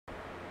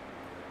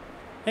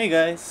Hey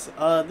guys,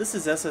 this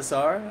is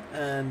SSR,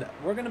 and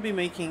we're going to be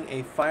making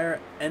a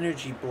fire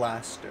energy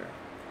blaster.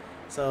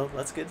 So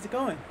let's get it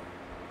going.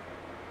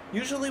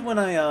 Usually when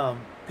I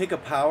pick a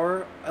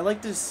power, I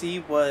like to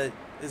see what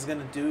is going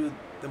to do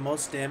the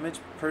most damage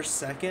per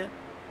second.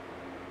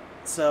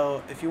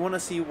 So if you want to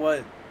see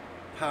what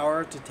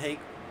power to take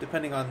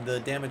depending on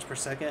the damage per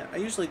second, I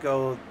usually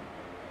go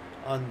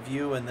on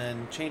view and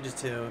then change it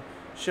to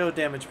show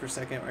damage per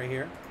second right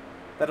here.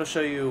 That'll show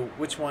you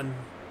which one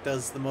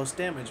does the most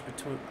damage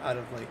between out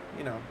of a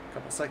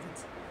couple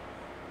seconds.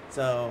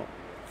 So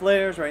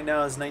flares right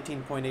now is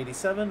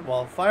 19.87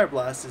 while fire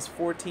blast is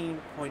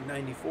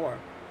 14.94,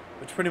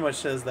 which pretty much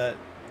says that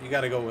you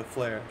got to go with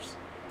flares.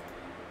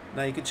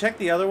 Now you can check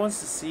the other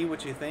ones to see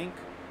what you think,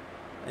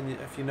 and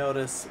if you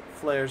notice,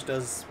 flares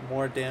does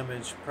more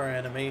damage per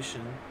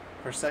animation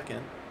per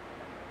second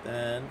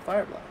than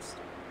fire blast.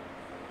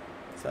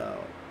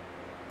 So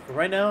for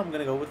right now, I'm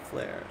gonna go with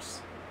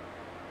flares.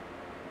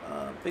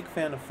 Big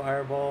fan of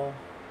fireball.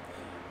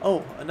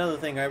 Oh, another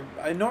thing,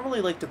 I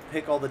normally like to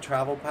pick all the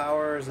travel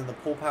powers and the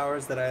pull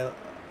powers that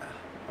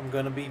I'm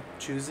gonna be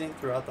choosing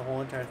throughout the whole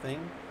entire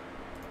thing.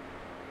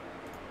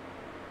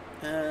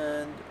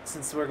 And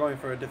since we're going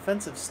for a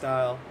defensive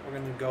style, we're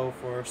gonna go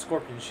for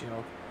Scorpion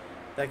Shield.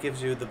 That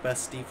gives you the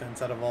best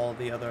defense out of all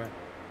the other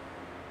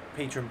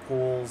patron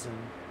pulls and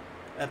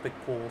epic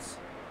pulls.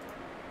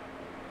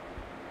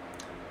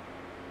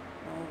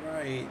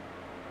 Alright,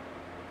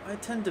 I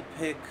tend to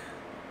pick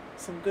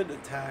some good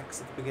attacks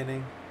at the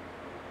beginning.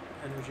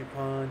 Energy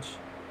punch,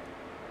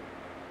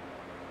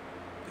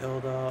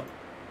 build up.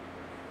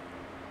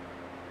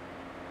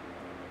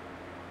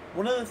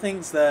 One of the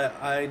things that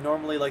I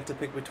normally like to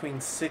pick between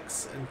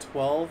 6 and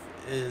 12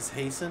 is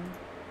hasten.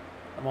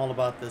 I'm all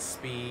about the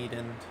speed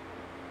and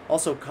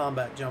also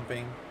combat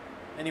jumping,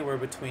 anywhere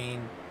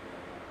between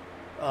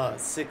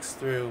 6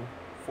 through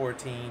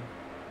 14.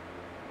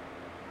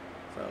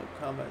 So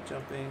combat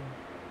jumping.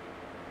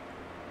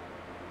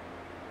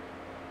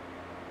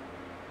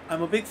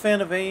 I'm a big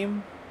fan of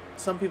aim.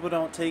 Some people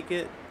don't take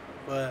it,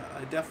 but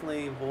I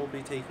definitely will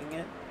be taking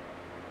it.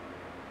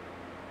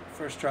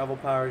 First travel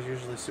power is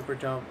usually super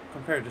jump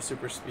compared to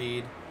super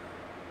speed.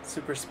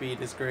 Super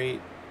speed is great.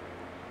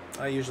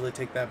 I usually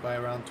take that by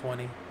around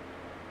 20.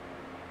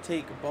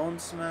 Take bone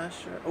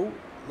smasher. Oh,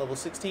 level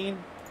 16.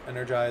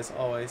 Energize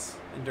always.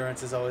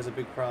 Endurance is always a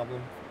big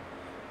problem,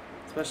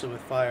 especially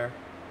with fire.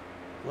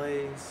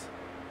 Blaze.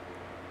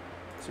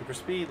 Super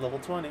speed, level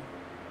 20.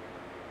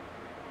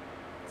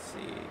 Let's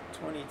see,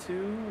 22.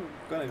 I'm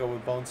gonna go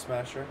with Bone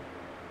Smasher.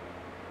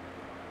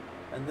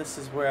 And this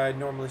is where I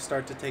normally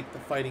start to take the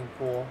fighting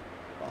pool.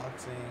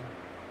 Boxing.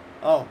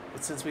 Oh,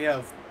 but since we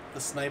have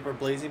the Sniper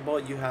Blazing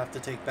Bolt, you have to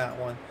take that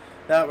one.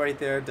 That right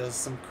there does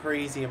some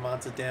crazy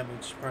amounts of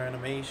damage per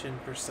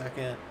animation per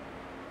second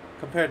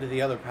compared to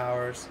the other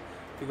powers.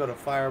 If you go to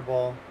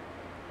Fireball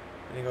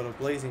and you go to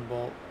Blazing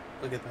Bolt,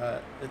 look at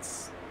that.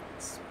 It's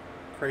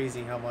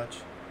crazy how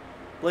much.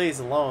 Blaze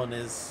alone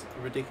is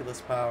a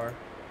ridiculous power.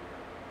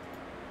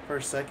 Per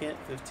second,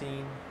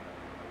 15.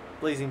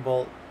 Blazing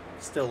Bolt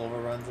still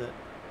overruns it.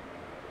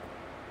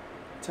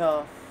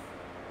 Tough.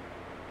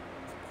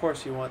 Of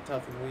course you want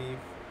Tough and Weave.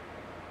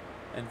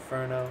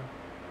 Inferno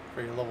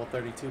for your level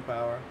 32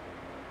 power.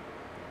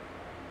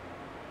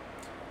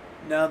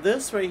 Now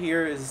this right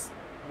here is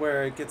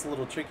where it gets a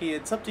little tricky.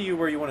 It's up to you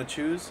where you want to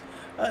choose.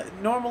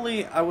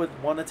 Normally I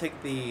would want to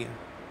take the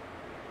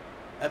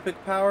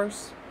epic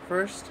powers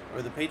first,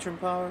 or the patron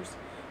powers,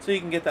 so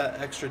you can get that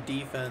extra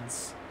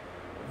defense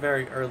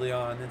very early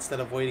on instead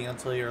of waiting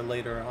until you're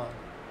later on.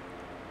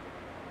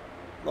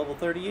 Level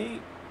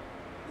 38,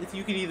 if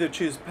you could either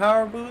choose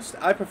power boost.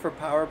 I prefer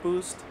power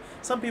boost.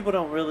 Some people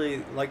don't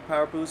really like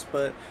power boost,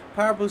 but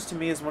power boost to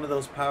me is one of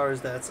those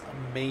powers that's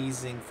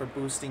amazing for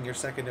boosting your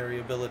secondary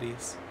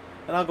abilities,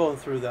 and I'll go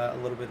through that a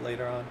little bit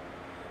later on.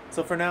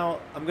 So for now,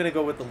 I'm gonna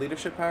go with the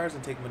leadership powers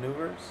and take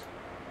maneuvers.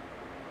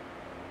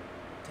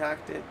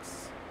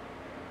 Tactics.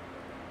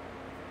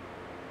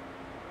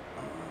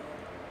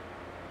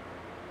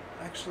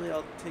 Actually,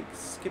 I'll take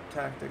skip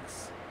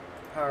tactics,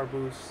 power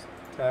boost,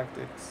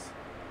 tactics,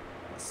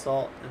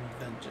 assault, and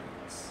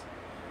vengeance.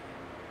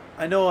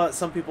 I know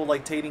some people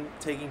like taking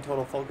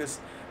total focus,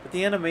 but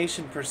the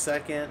animation per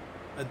second,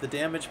 the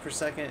damage per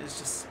second is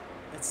just,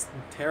 it's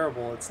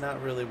terrible. It's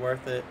not really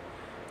worth it.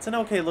 It's an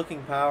okay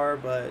looking power,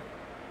 but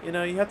you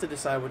know, you have to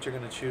decide what you're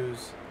going to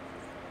choose.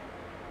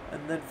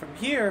 And then from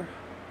here,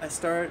 I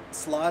start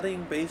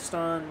slotting based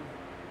on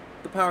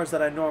the powers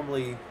that I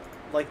normally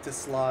like to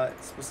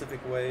slot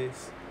specific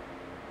ways.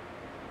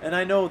 And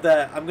I know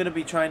that I'm going to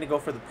be trying to go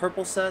for the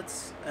purple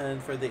sets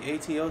and for the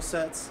ATO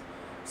sets,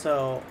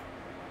 so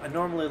I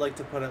normally like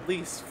to put at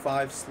least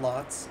 5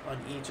 slots on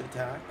each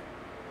attack.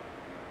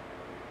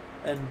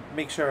 And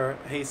make sure,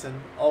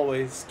 hasten,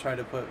 always try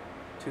to put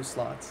 2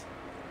 slots.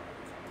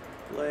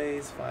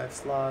 Blaze, 5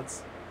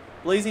 slots.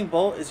 Blazing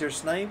Bolt is your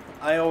snipe.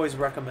 I always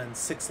recommend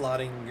 6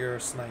 slotting your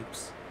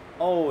snipes.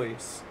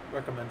 Always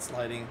recommend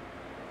slotting.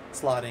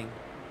 Sliding.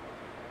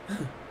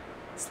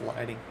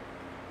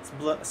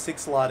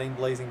 6 slotting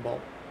Blazing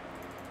Bolt.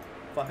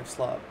 5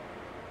 slot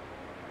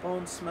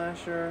Bone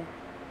Smasher.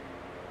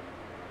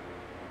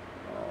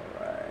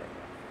 Alright.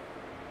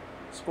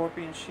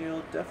 Scorpion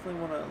Shield.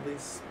 Definitely want to at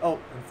least... Oh,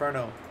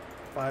 Inferno.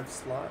 5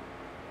 slot.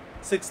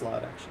 6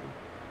 slot, actually.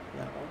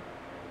 That one.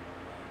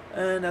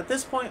 And at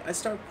this point, I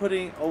start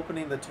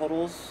opening the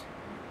total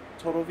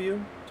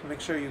view to make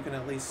sure you can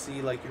at least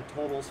see like your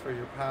totals for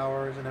your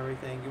powers and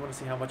everything. You want to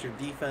see how much your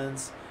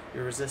defense,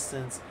 your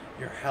resistance,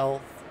 your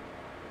health,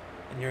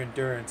 and your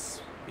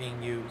endurance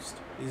being used.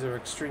 These are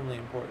extremely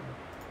important.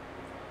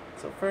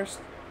 So first,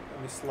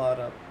 let me slot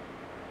up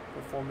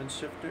performance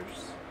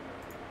shifters.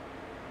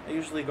 I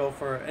usually go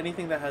for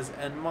anything that has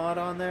NMOD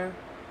on there,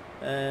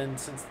 and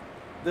since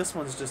this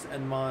one's just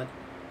NMOD,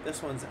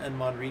 this one's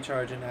NMOD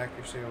recharge and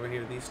accuracy over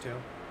here, these two.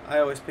 I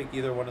always pick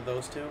either one of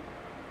those two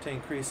to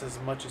increase as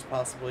much as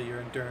possible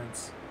your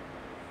endurance.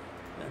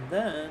 And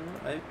then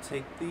I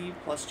take the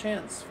plus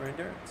chance for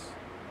endurance.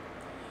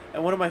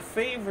 And one of my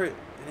favorite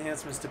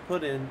enhancements to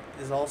put in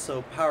is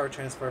also power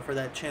transfer for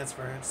that chance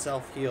for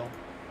self-heal.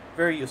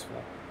 Very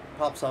useful.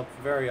 Pops up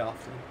very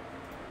often.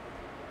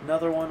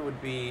 Another one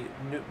would be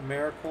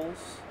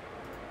Miracles.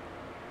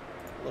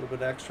 A little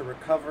bit extra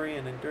recovery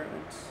and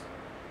endurance.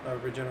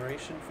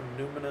 Regeneration from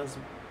Numina's.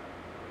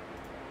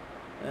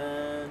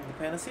 And the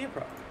Panacea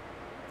proc.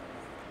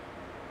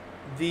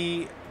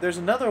 There's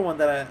another one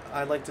that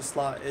I like to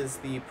slot is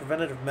the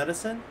Preventative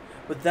Medicine.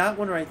 But that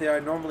one right there I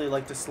normally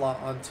like to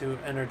slot onto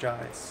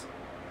Energize.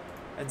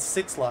 And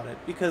 6 slot it.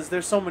 Because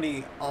there's so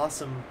many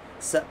awesome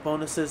set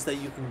bonuses that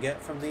you can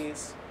get from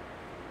these.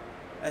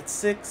 At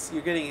 6,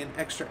 you're getting an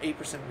extra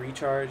 8%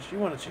 recharge. You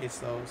want to chase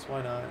those.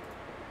 Why not?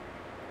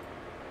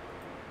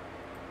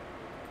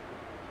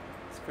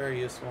 It's very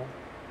useful.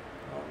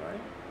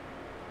 Alright.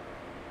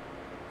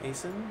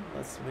 Hasten.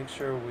 Let's make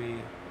sure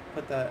we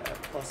put that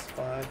at plus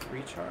 5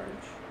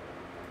 recharge.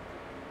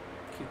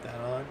 Keep that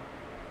on.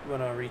 We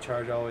want to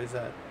recharge always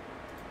at,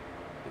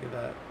 look at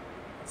that,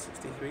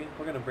 63.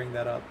 We're going to bring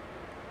that up.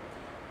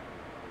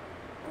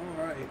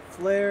 Alright,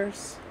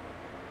 flares.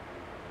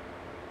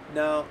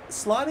 Now,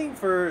 slotting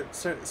for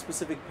certain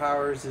specific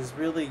powers is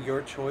really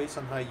your choice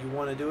on how you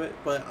want to do it,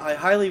 but I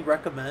highly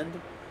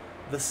recommend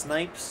the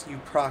snipes you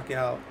proc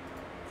out.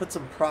 Put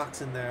some procs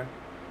in there.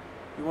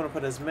 You want to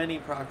put as many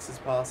procs as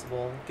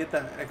possible. Get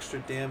that extra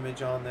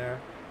damage on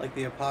there, like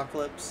the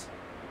Apocalypse.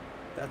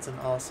 That's an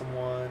awesome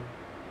one.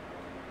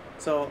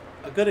 So,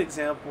 a good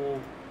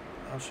example,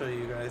 I'll show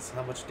you guys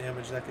how much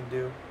damage that can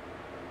do.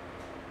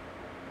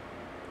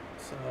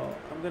 So,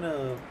 I'm going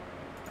to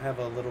have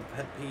a little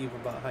pet peeve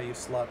about how you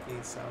slot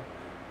these. So,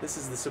 this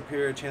is the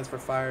superior chance for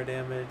fire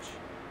damage.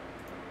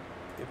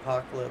 The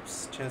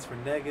Apocalypse, chance for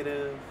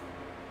negative.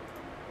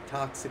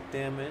 Toxic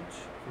damage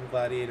from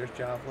Gladiator's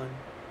Javelin.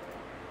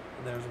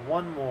 And there's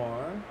one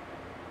more.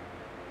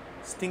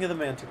 Sting of the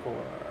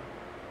Manticore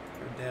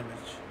for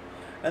damage.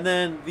 And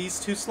then these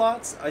 2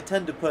 slots, I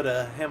tend to put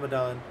a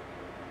Hamadon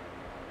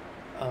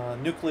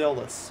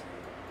Nucleolus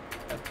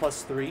at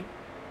plus 3.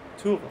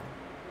 2 of them.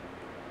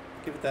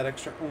 Give it that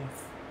extra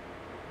oomph.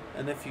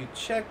 And if you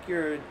check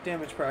your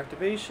damage per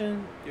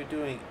activation, you're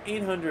doing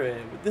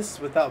 800. This is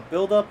without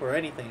build-up or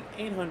anything.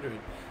 800.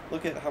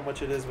 Look at how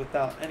much it is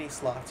without any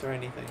slots or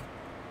anything.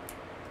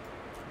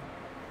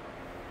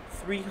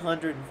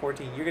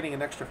 314. You're getting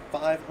an extra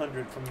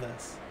 500 from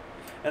this.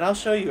 And I'll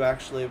show you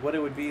actually what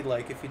it would be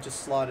like if you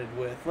just slotted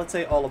with, let's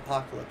say, all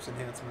Apocalypse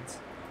enhancements.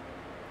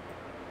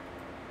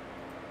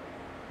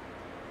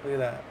 Look at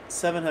that.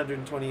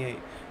 728.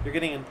 You're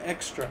getting an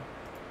extra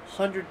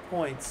 100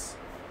 points.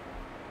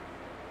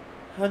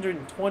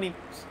 120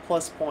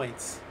 plus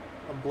points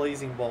on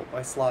Blazing Bolt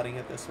by slotting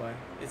it this way.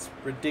 It's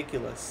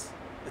ridiculous.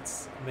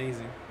 It's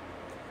amazing.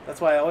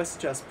 That's why I always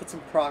suggest put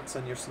some procs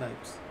on your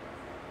snipes.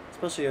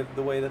 Especially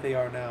the way that they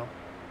are now.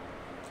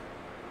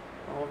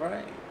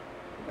 Alright.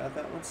 Got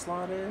that one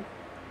slotted.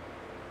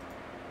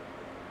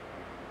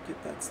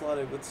 Get that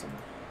slotted with some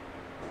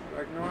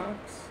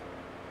Ragnaroks.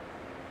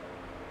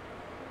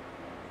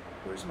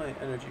 Where's my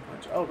energy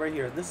punch? Oh, right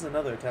here. This is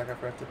another attack I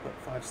forgot to put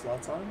 5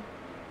 slots on.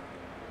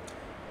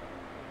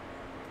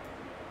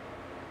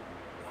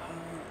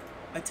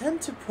 I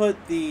tend to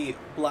put the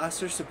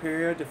Blaster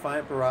Superior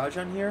Defiant Barrage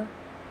on here.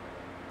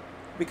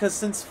 Because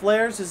since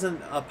Flares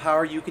isn't a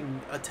power you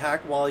can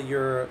attack while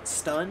you're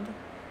stunned,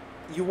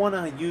 you want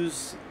to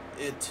use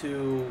it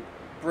to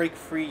break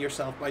free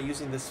yourself by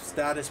using this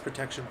status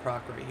protection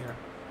proc right here.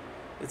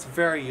 It's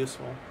very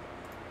useful.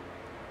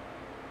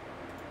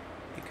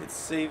 It could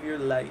save your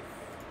life.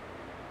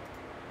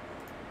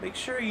 Make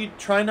sure you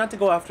try not to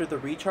go after the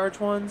recharge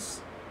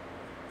ones,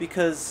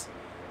 because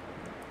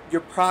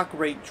your proc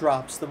rate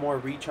drops the more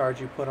recharge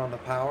you put on the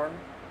power.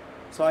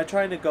 So I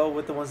try to go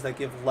with the ones that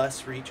give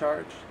less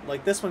recharge.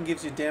 Like this one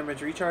gives you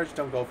damage recharge,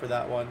 don't go for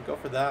that one. Go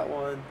for that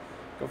one.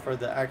 Go for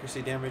the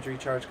accuracy damage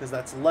recharge, because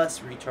that's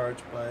less recharge,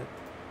 but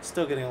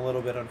still getting a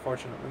little bit,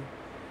 unfortunately.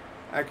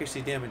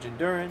 Accuracy damage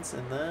endurance,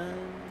 and then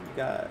you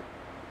got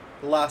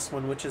the last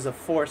one, which is a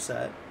 4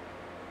 set.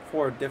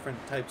 4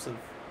 different types of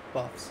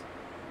buffs.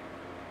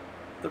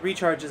 The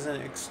recharge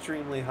isn't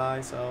extremely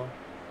high, so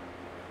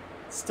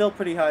Still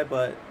pretty high,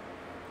 but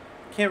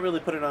can't really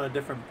put it on a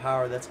different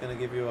power that's going to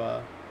give you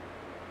a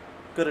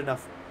good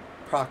enough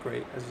proc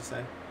rate, as you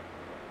say.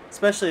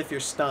 Especially if you're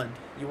stunned.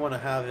 You want to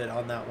have it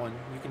on that one.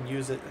 You can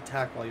use it,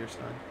 attack while you're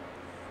stunned.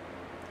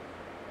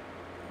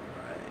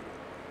 Alright.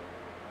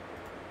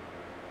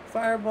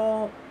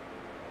 Fireball.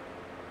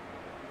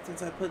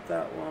 Since I put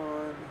that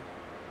one,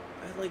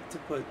 I like to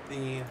put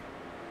the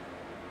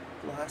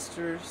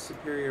Blaster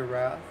Superior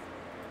Wrath.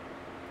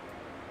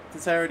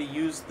 Since I already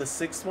used the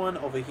 6th one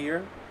over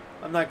here,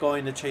 I'm not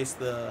going to chase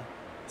the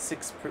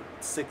 6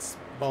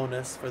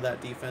 bonus for that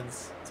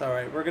defense. It's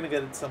alright, we're going to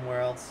get it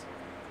somewhere else.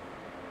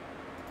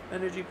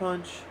 Energy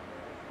Punch.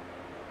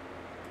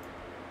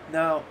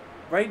 Now,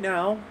 right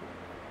now,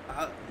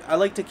 I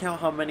like to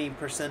count how many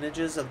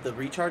percentages of the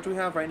recharge we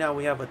have. Right now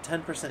we have a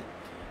 10%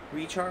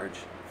 recharge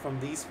from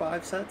these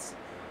 5 sets.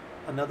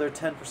 Another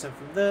 10%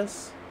 from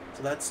this.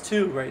 So that's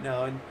 2 right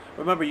now. And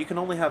remember, you can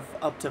only have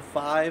up to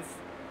 5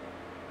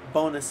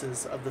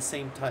 bonuses of the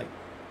same type.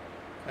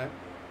 Okay?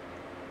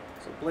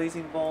 So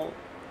Blazing Bolt.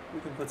 We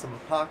can put some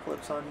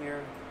Apocalypse on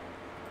here,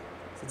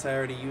 since I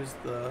already used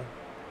the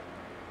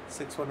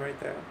 6th one right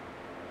there.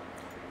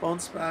 Bone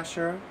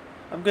Smasher.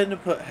 I'm going to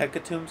put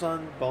Hecatombs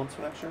on Bone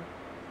Smasher.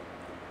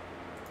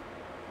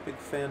 Big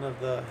fan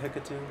of the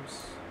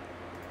Hecatombs.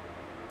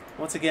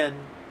 Once again,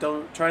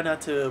 try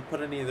not to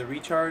put any of the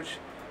recharge,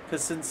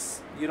 because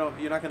since you're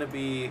not going to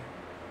be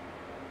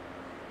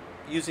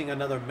using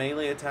another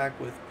melee attack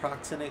with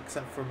procs in it,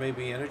 except for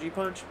maybe Energy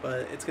Punch,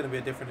 but it's going to be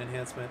a different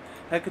enhancement.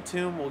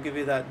 Hecatomb will give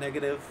you that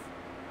negative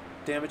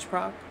damage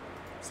proc.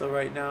 So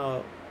right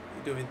now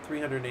you're doing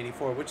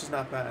 384, which is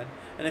not bad.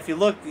 And if you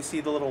look, you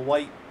see the little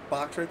white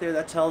box right there.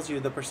 That tells you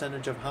the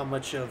percentage of how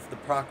much of the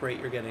proc rate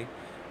you're getting.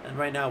 And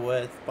right now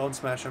with Bone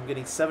Smasher, I'm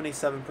getting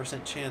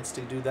 77% chance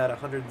to do that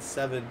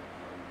 107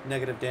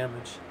 negative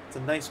damage. It's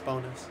a nice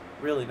bonus.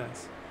 Really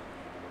nice.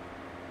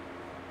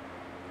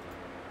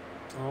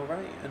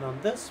 Alright, and on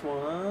this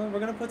one,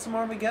 we're going to put some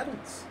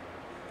Armageddons.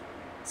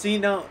 See,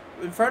 now,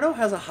 Inferno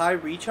has a high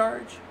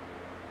recharge,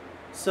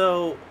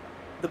 so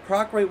the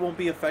proc rate won't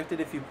be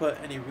affected if you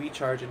put any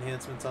recharge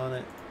enhancements on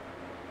it.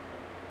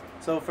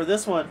 So for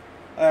this one,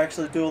 I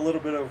actually do a little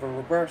bit of a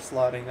reverse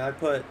slotting. I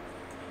put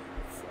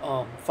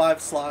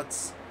 5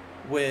 slots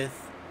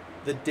with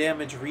the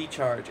damage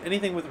recharge.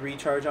 Anything with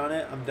recharge on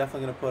it, I'm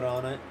definitely going to put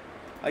on it.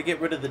 I get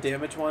rid of the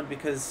damage one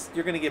because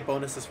you're going to get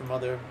bonuses from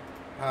other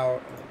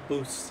power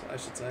boosts, I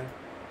should say.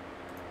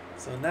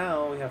 So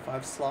now we have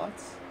 5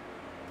 slots,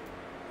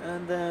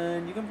 and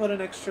then you can put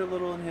an extra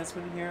little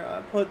enhancement in here.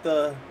 I put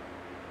the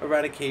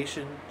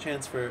Eradication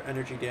chance for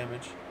energy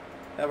damage.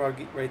 That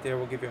right there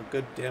will give you a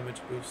good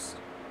damage boost.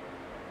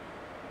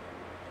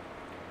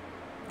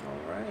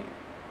 Alright.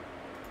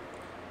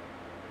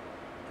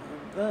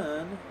 And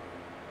then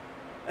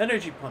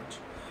Energy Punch.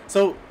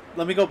 So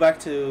let me go back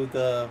to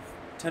the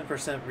 10%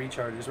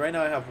 recharges. Right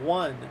now I have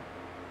 1,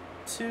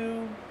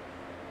 2,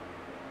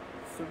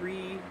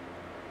 3,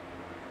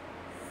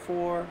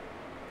 4,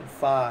 and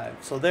 5.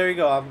 So there you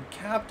go. I'm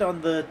capped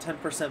on the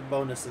 10%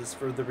 bonuses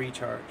for the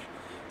recharge.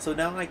 So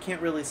now I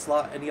can't really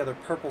slot any other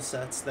purple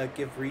sets that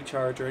give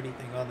recharge or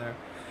anything on there.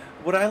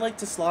 What I like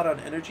to slot on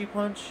Energy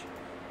Punch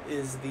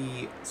is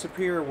the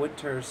Superior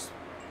Winter's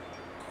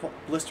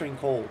Blistering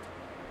Cold.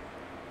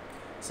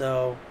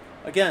 So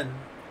again,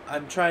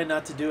 I'm trying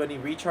not to do any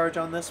recharge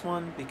on this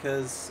one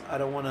because I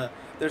don't want to.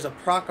 There's a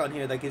proc on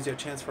here that gives you a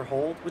chance for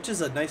hold, which is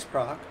a nice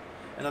proc,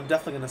 and I'm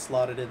definitely going to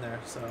slot it in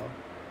there. So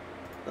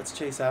let's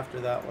chase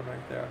after that one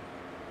right there.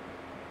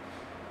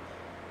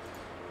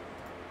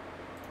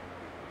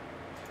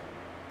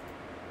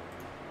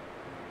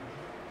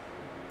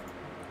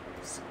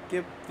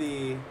 Skip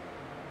the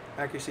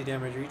accuracy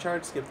damage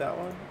recharge, skip that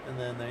one, and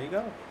then there you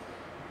go.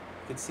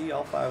 You can see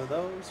all 5 of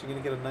those. You're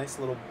going to get a nice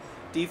little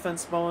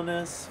defense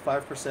bonus,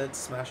 5%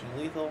 smashing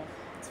lethal.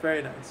 It's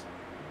very nice.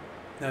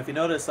 Now if you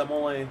notice, I'm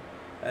only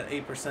at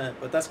 8%,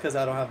 but that's because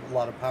I don't have a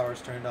lot of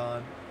powers turned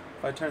on.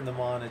 If I turn them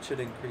on, it should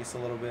increase a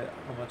little bit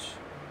how much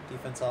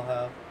defense I'll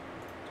have.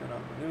 Turn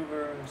on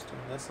maneuvers, turn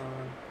this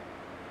on.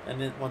 And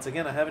then once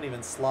again, I haven't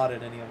even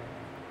slotted any of them.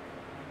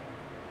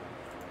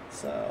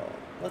 So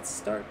let's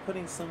start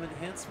putting some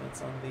enhancements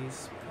on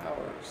these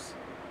powers.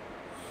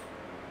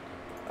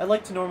 I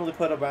like to normally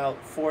put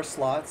about 4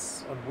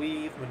 slots on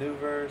weave,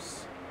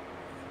 maneuvers.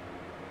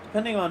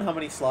 Depending on how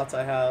many slots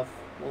I have,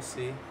 we'll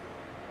see.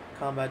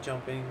 Combat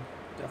jumping,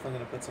 definitely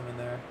going to put some in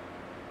there.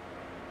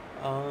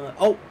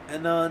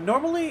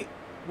 Normally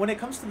when it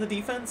comes to the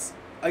defense,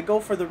 I go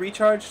for the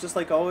recharge just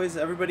like always.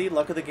 Everybody,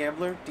 Luck of the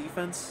Gambler,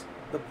 defense,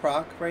 the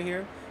proc right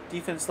here.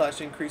 Defense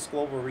 / increased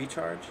global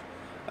recharge.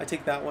 I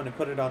take that one and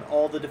put it on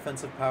all the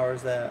defensive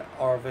powers that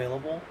are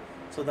available,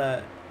 so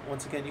that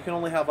once again you can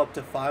only have up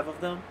to 5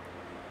 of them,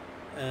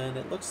 and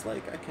it looks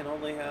like I can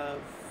only have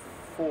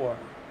 4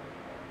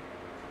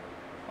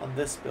 on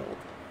this build.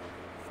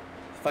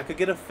 If I could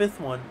get a 5th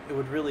one, it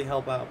would really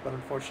help out, but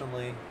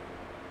unfortunately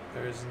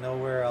there is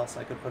nowhere else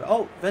I could put it.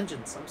 Oh,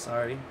 Vengeance, I'm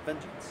sorry,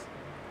 Vengeance.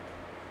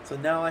 So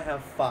now I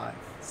have 5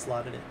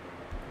 slotted in.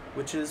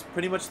 which is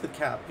pretty much the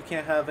cap. You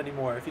can't have any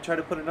more. If you try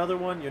to put another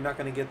one, you're not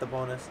going to get the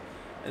bonus.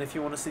 And if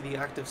you want to see the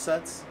active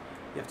sets,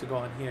 you have to go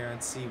on here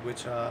and see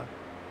which,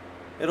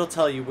 it'll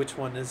tell you which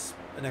one is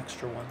an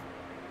extra one.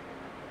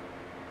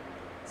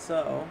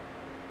 So,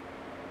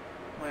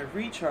 my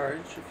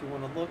recharge, if you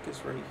want to look,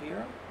 is right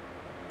here.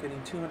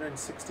 Getting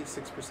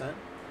 266%.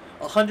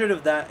 100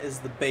 of that is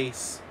the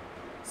base.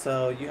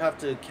 So you have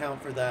to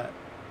account for that.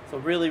 So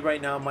really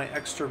right now my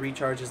extra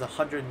recharge is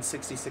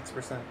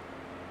 166%.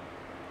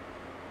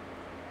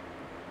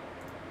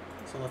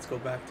 So let's go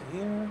back to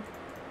here.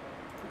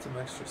 Put some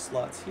extra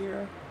slots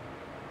here.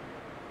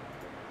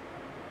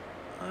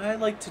 I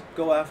like to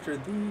go after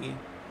the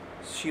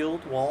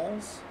shield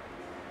walls.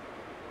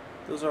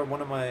 Those are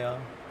one of my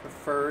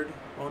preferred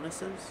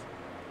bonuses.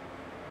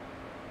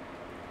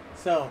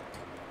 So,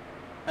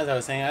 as I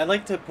was saying, I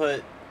like to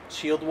put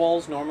shield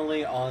walls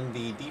normally on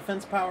the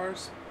defense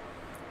powers,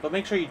 but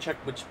make sure you check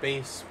which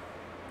base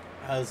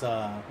has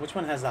which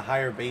one has the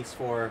higher base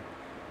for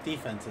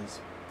defenses,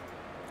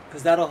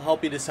 because that'll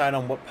help you decide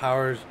on what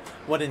powers,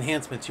 what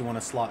enhancements you want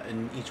to slot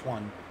in each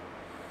one.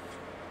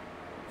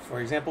 For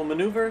example,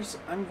 maneuvers,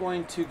 I'm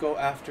going to go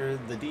after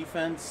the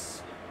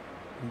defense,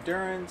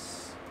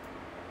 endurance,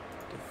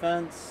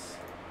 defense,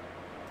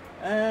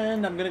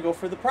 and I'm going to go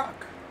for the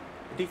proc,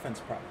 the defense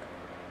proc.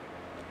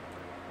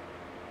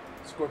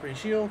 Scorpion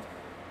shield,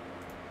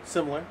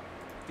 similar,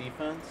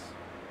 defense.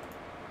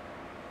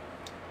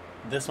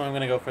 This one I'm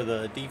going to go for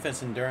the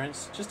defense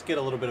endurance, just to get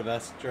a little bit of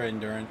extra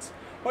endurance.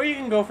 Or you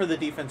can go for the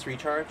defense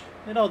recharge.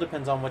 It all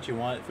depends on what you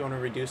want, if you want to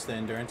reduce the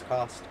endurance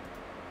cost.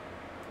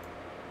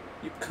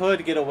 You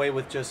could get away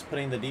with just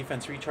putting the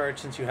defense recharge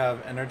since you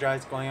have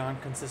energize going on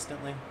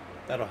consistently.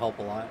 That'll help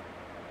a lot.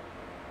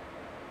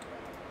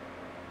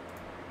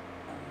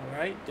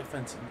 Alright,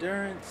 defense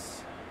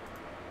endurance.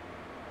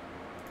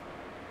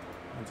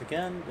 Once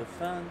again,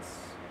 defense.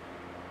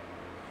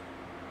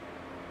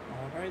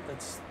 Alright,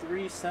 that's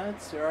 3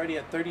 sets. You're already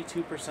at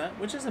 32%,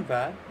 which isn't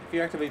bad. If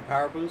you activate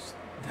Power Boost,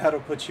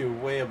 that'll put you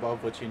way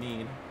above what you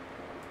need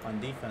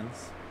on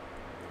defense.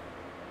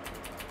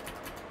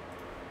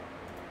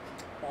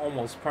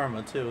 Almost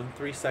perma too,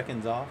 3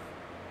 seconds off.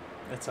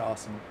 It's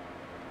awesome.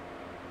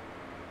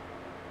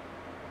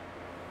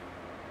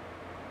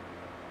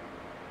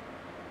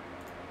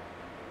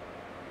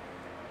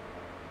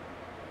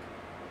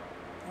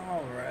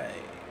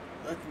 Alright,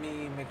 let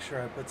me make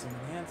sure I put some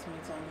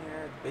enhancements on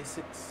here.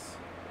 Basics.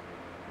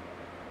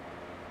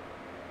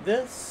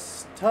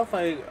 This tough,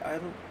 I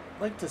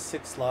like to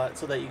 6 slot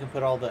so that you can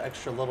put all the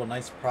extra little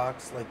nice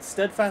procs. Like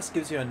Steadfast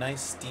gives you a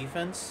nice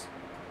defense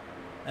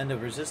and a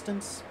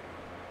resistance.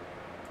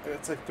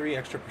 It's like 3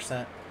 extra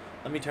 %.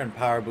 Let me turn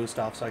Power Boost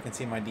off so I can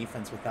see my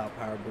defense without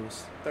Power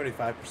Boost.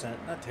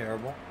 35%, not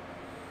terrible.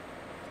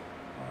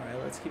 Alright,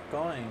 let's keep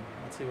going.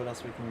 Let's see what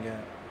else we can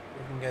get.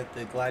 We can get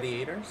the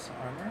Gladiators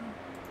armor.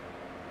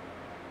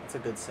 That's a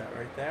good set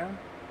right there.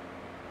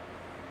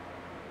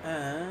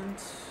 And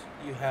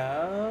you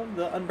have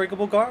the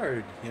Unbreakable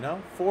Guard, you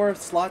know? 4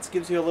 slots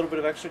gives you a little bit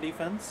of extra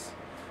defense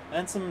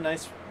and some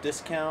nice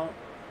discount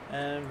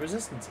and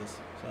resistances.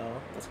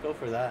 So let's go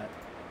for that.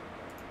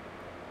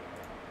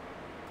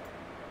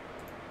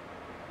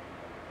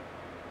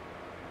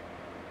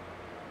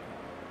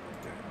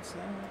 There's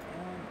that,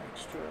 and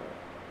extra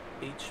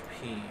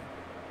HP.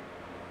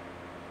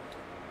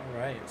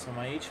 Alright, so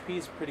my HP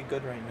is pretty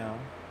good right now.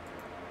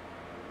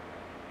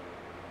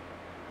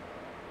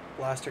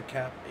 Blaster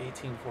cap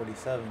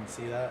 1847,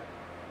 see that?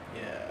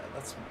 Yeah,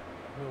 that's,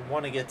 we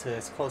want to get to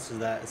as close to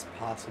that as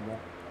possible.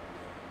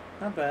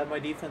 Not bad, my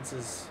defense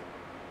is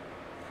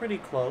pretty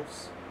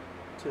close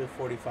to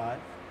 45.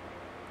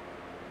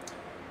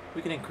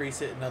 We can increase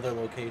it in other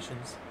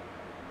locations.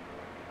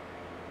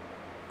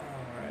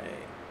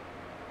 Alright,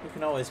 we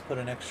can always put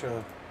an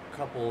extra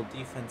couple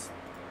defense.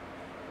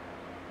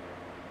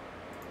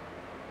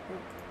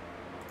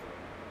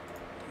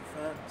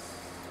 Defense.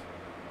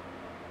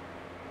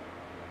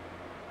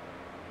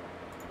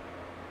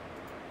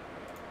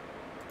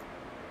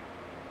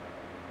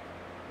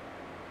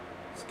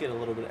 Let's get a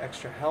little bit of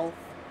extra health.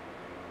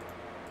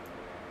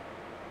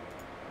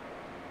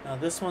 Now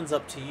this one's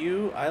up to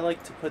you. I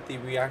like to put the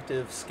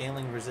reactive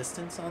scaling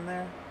resistance on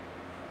there,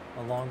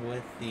 along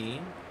with the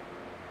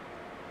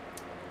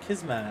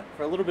Kismet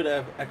for a little bit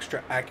of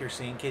extra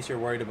accuracy in case you're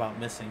worried about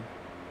missing.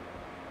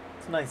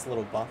 It's a nice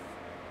little buff.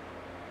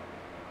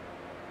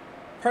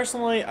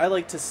 Personally, I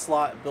like to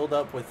build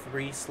up with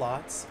 3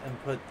 slots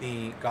and put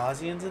the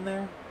Gaussians in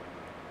there.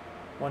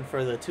 One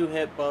for the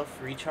 2-hit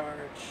buff, recharge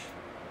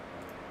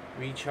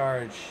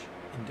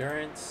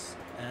endurance,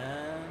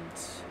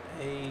 and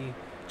a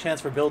chance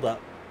for build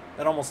up.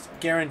 That almost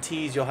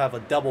guarantees you'll have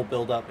a double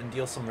build up and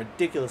deal some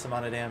ridiculous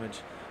amount of damage.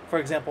 For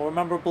example,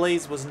 remember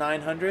Blaze was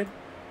 900?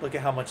 Look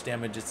at how much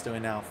damage it's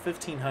doing now.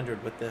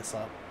 1500 with this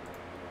up.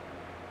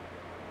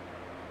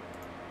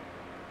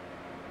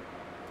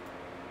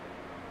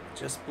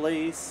 Just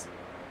Blaze,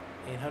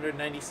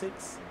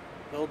 896,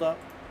 build up,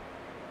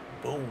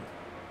 boom.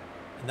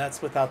 And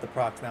that's without the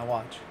procs. Now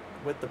watch,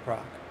 with the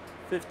proc,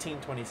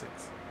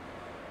 1526.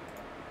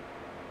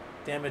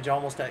 Damage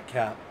almost at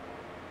cap,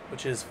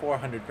 which is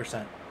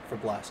 400% for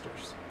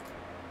blasters.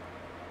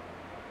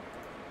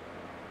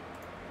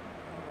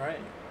 Alright.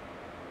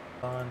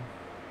 On.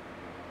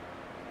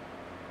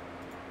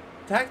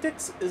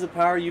 Tactics is a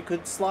power you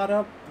could slot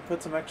up and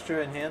put some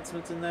extra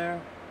enhancements in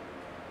there.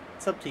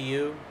 It's up to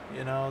you.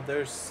 You know,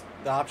 there's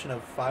the option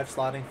of 5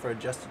 slotting for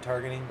adjusted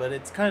targeting, but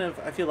it's kind of,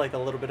 I feel like, a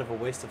little bit of a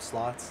waste of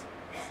slots.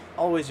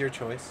 Always your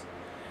choice.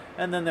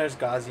 And then there's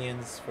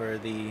Gaussians for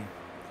the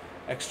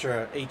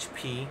extra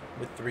HP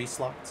with 3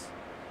 slots.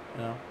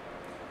 You know.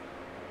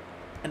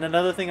 And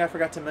another thing I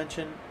forgot to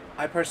mention,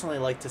 I personally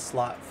like to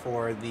slot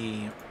for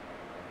the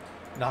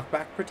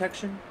knockback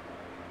protection.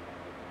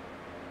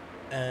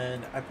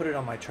 And I put it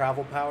on my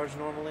travel powers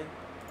normally,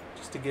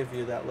 just to give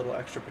you that little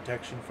extra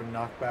protection from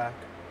knockback.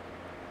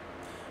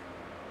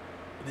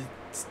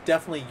 It's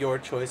definitely your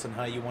choice on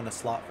how you want to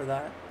slot for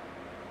that.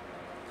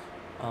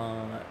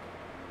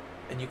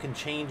 And you can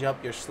change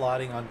up your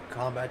slotting on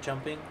combat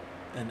jumping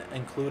and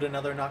include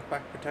another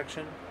knockback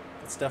protection.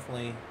 It's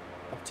definitely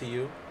up to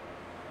you.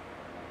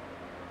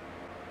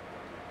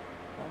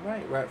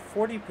 Alright, we're at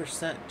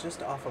 40%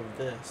 just off of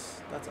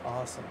this. That's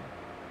awesome.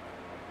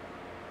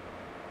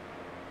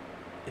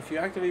 If you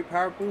activate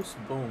Power Boost,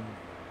 boom.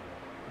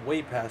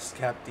 Way past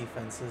cap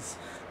defenses.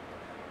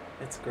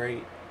 It's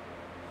great.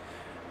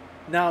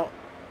 Now,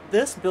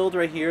 this build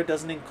right here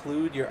doesn't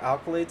include your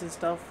accolades and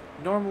stuff.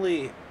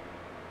 Normally,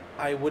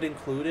 I would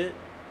include it,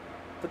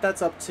 but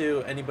that's up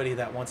to anybody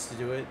that wants to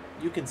do it.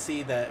 You can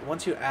see that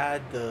once you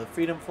add the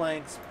Freedom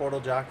Flanks, Portal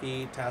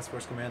Jockey, Task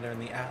Force Commander,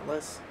 and the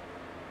Atlas,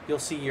 you'll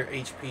see your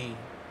HP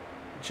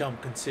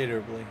jump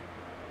considerably.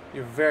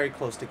 You're very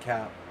close to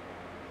cap.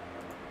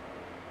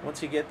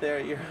 Once you get there,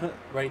 you're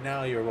right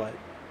now you're what?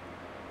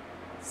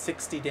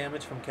 60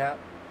 damage from cap?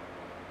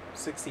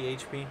 60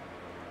 HP?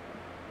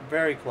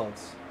 Very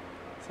close.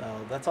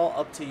 So that's all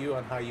up to you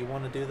on how you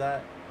want to do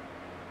that.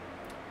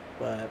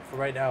 But for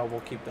right now,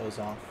 we'll keep those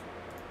off.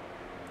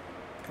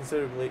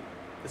 Considerably,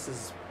 this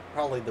is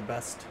probably the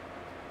best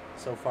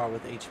so far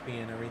with HP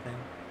and everything.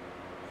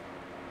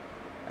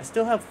 I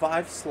still have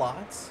 5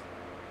 slots.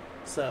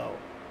 So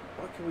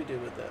what can we do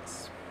with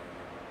this?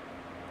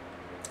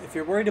 If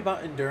you're worried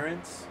about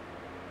endurance,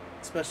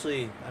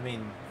 especially, I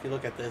mean, if you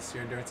look at this,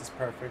 your endurance is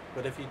perfect,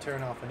 but if you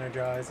turn off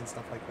energize and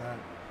stuff like that,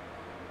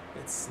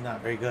 it's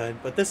not very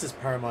good. But this is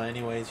perma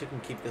anyways, you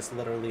can keep this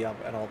literally up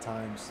at all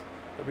times.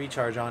 The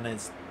recharge on it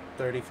is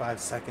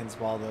 35 seconds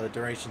while the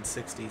duration's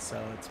 60,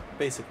 so it's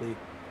basically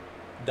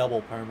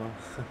double perma.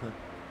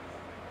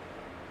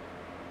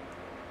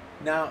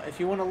 Now,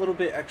 if you want a little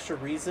bit extra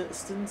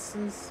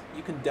resistances,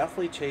 you can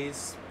definitely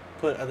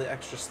put the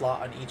extra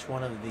slot on each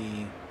one of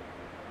the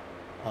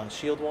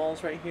shield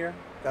walls right here.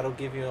 That'll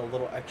give you a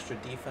little extra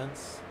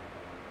defense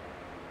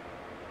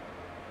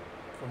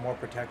for more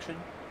protection.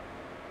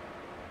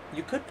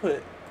 You could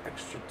put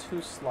extra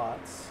 2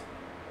 slots.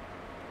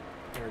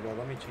 Here we go,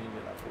 let me change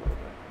it up a little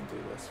bit and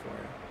do this for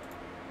you.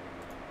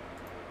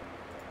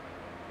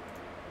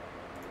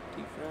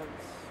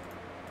 Defense.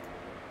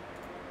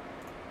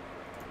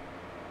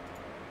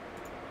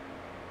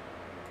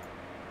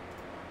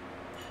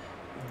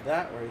 And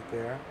that right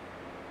there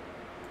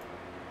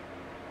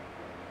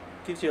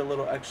gives you a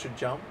little extra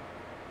jump.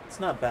 It's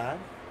not bad.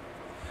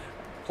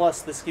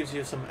 Plus, this gives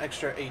you some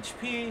extra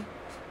HP,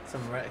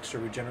 some extra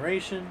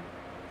regeneration.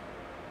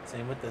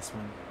 Same with this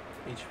one.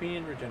 HP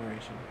and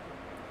regeneration.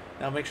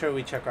 Now make sure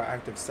we check our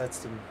active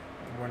sets and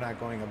we're not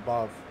going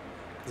above.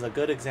 Because a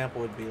good example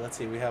would be, let's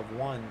see, we have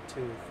 1,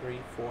 2, 3,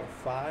 4,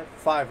 5.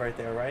 5 right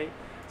there, right?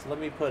 So let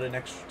me put an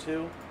extra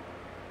 2.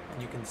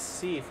 And you can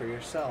see for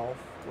yourself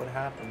what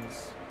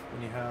happens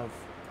when you have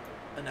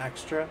an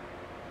extra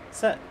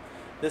set.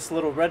 This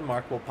little red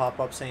mark will pop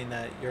up saying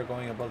that you're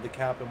going above the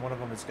cap, and one of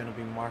them is going to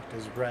be marked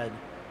as red.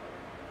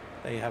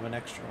 That you have an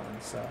extra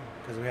one. So,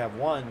 because we have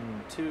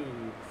 1, 2,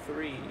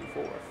 3,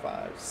 4,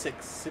 5,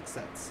 6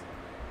 sets.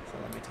 So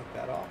let me take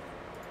that off.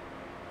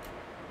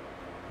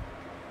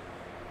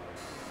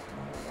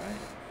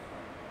 Alright.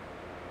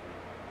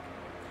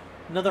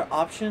 Another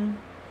option,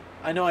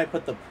 I know I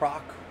put the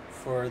proc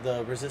for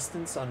the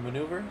resistance on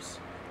maneuvers.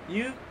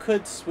 You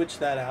could switch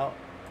that out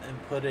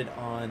and put it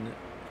on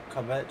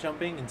combat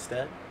jumping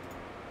instead.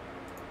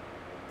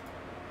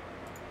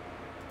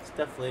 It's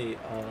definitely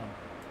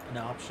an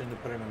option to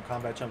put it on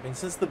combat jumping.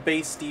 Since the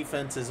base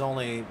defense is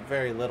only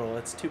very little,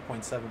 it's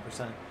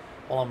 2.7%.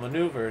 While on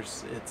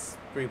maneuvers, it's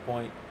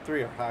 3.3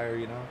 or higher,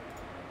 you know.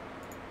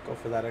 Go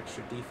for that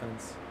extra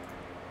defense.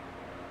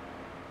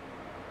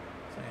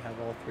 So you have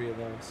all 3 of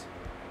those.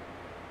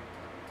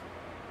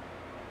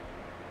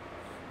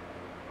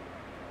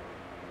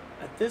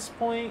 At this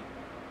point,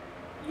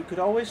 you could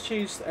always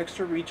change the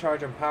extra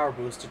recharge and power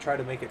boost to try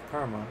to make it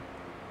perma.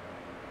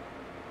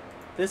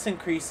 This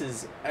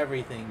increases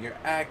everything. Your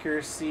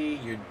accuracy,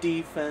 your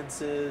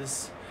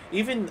defenses,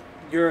 even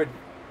your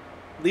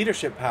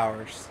leadership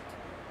powers.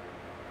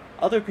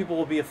 Other people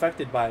will be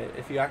affected by it.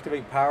 If you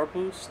activate power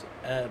boost,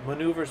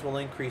 maneuvers will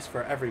increase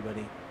for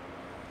everybody.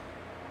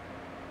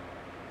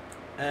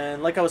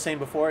 And like I was saying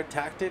before,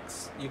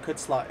 tactics, you could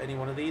slot any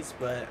one of these,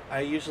 but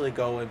I usually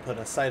go and put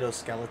a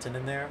cytoskeleton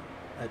in there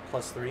at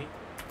 +3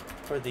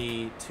 for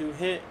the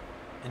 2-hit,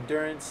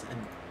 endurance,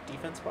 and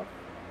defense buff.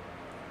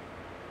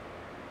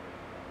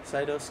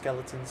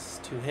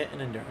 Cytoskeletons, 2-hit,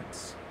 and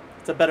endurance.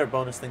 It's a better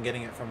bonus than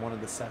getting it from one of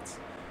the sets.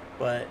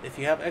 But if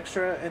you have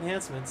extra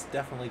enhancements,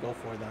 definitely go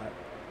for that.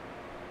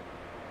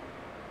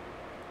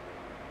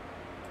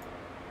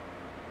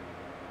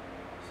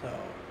 So,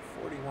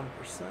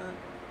 41%.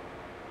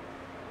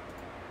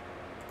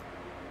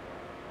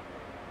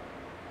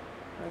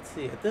 Let's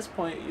see, at this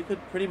point you could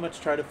pretty much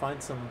try to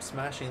find some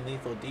smashing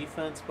lethal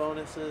defense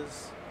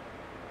bonuses.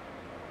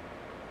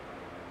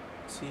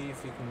 See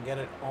if you can get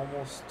it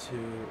almost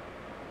to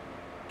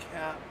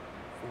cap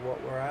for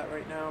what we're at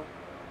right now.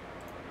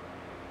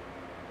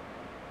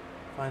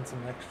 Find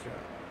some extra.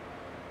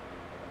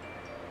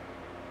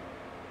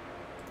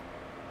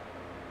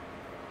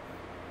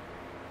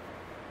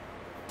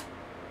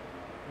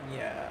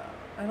 Yeah,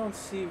 I don't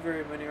see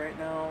very many right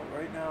now.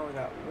 Right now we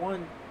got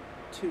 1,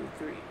 2,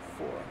 3,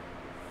 4,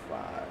 5.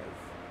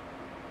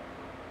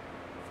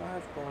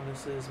 5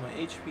 bonuses. My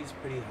HP is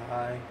pretty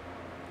high.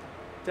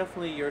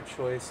 Definitely your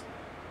choice.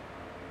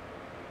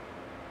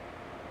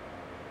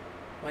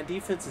 My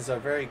defenses are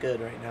very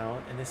good right now,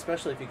 and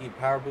especially if you keep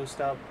power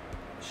boost up,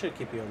 it should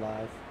keep you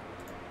alive.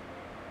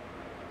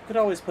 You could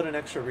always put an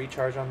extra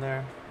recharge on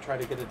there. Try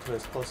to get it to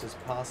as close as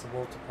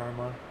possible to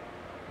perma.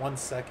 1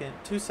 second,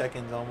 2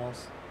 seconds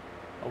almost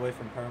away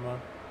from perma.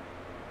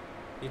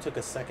 You took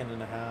a 1.5 seconds.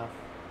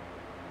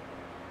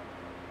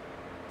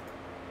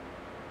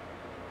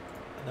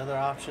 Another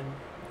option,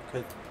 you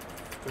could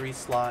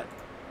 3-slot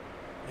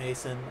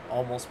hasten,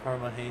 almost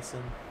perma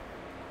hasten.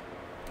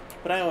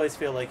 But I always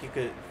feel like you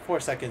could,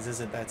 4 seconds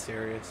isn't that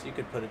serious. You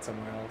could put it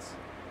somewhere else.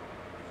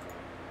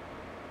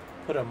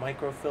 Put a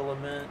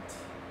microfilament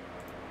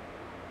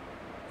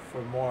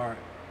for more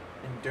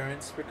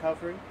endurance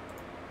recovery.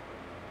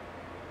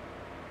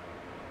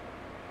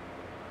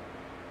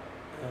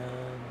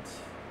 And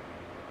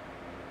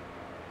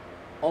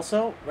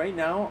also, right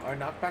now, our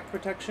knockback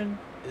protection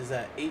is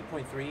at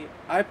 8.3.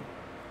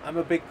 I'm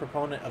a big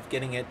proponent of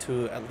getting it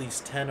to at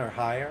least 10 or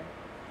higher.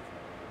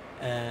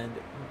 And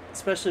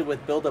especially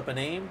with build up and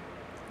aim,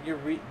 you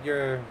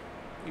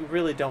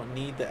really don't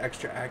need the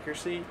extra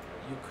accuracy.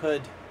 You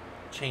could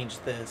change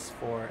this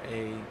for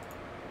a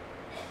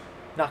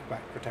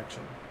knockback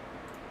protection.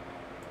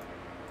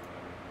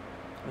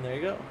 And there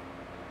you go.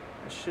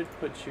 I should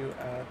put you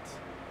at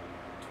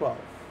 12.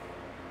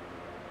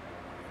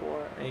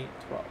 4, 8,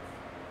 12.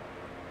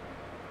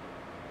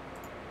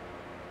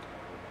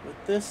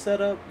 With this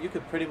setup, you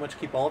could pretty much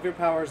keep all of your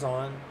powers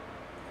on,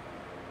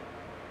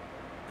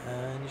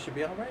 and you should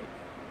be alright.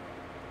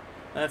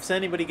 Now, if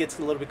anybody gets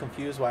a little bit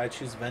confused why I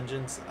choose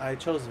Vengeance, I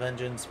chose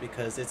Vengeance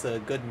because it's a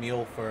good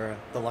meal for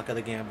the Luck of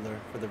the Gambler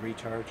for the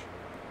recharge.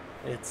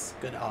 It's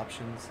good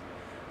options.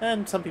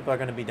 And some people are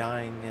going to be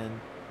dying,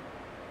 and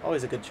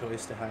always a good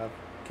choice to have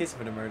in case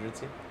of an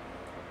emergency.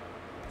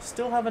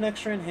 Still have an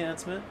extra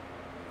enhancement.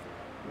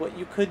 What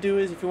you could do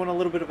is, if you want a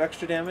little bit of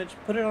extra damage,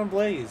 put it on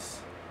Blaze.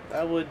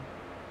 That would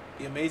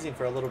be amazing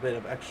for a little bit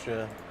of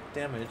extra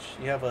damage.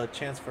 You have a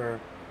chance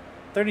for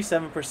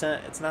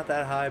 37%. It's not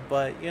that high,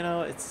 but you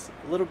know, it's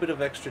a little bit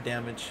of extra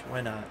damage. Why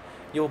not?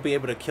 You'll be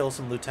able to kill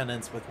some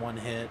lieutenants with 1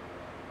 hit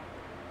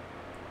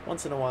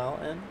once in a while,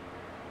 and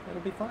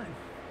it'll be fine.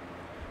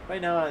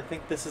 Right now, I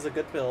think this is a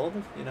good build.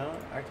 You know,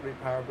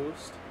 activate power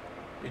boost.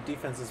 Your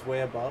defense is way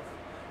above.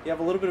 You have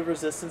a little bit of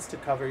resistance to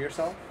cover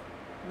yourself.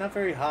 Not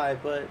very high,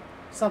 but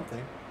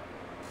something.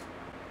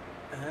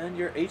 And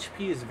your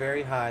HP is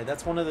very high.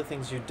 That's one of the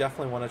things you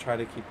definitely want to try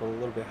to keep a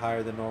little bit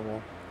higher than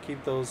normal.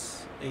 Keep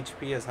those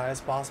HP as high as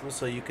possible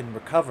so you can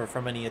recover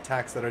from any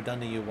attacks that are done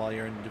to you while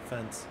you're in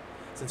defense,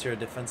 since you're a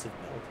defensive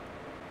build.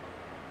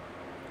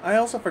 I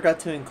also forgot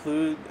to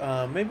include,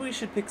 maybe we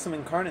should pick some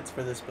incarnates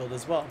for this build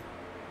as well.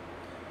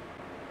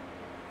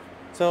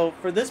 So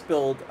for this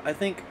build, I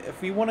think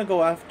if we want to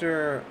go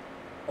after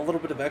a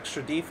little bit of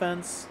extra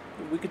defense,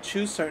 we could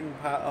choose certain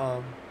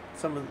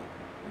some of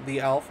the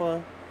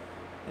alpha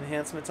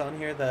enhancements on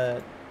here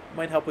that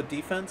might help with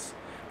defense.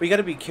 But you got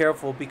to be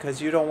careful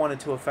because you don't want it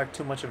to affect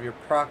too much of your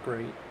proc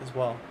rate as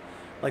well.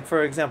 Like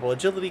for example,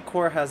 Agility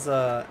Core has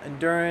a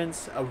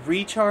endurance, a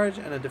recharge,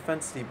 and a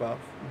defense debuff.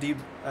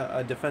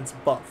 A defense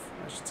buff,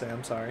 I should say.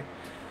 I'm sorry.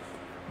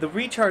 The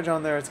recharge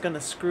on there is going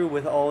to screw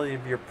with all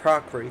of your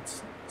proc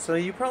rates. So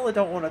you probably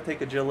don't want to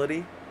take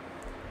agility.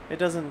 It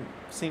doesn't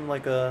seem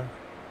like a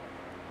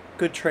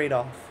good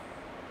trade-off.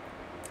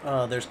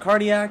 There's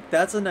Cardiac.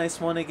 That's a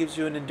nice one. It gives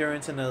you an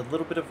endurance and a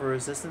little bit of a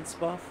resistance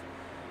buff.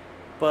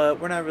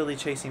 But we're not really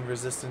chasing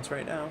resistance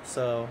right now,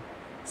 so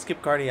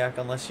skip Cardiac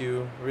unless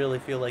you really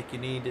feel like you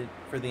need it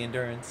for the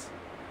endurance.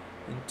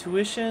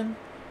 Intuition.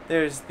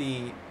 There's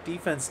the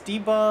defense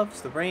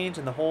debuffs, the range,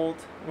 and the hold.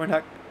 We're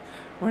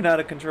not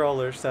a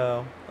controller,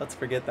 so let's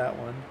forget that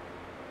one.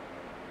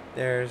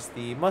 There's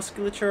the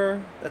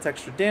musculature. That's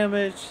extra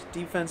damage,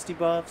 defense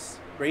debuffs,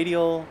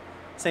 radial.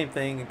 Same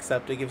thing,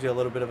 except it gives you a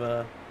little bit of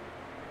a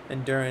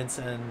endurance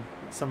and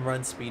some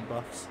run speed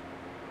buffs.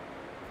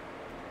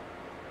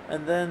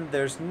 And then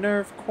there's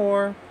Nerve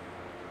Core.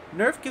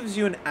 Nerve gives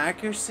you an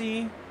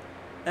accuracy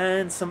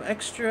and some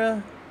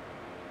extra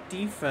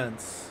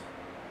defense.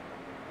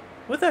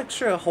 With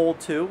extra hold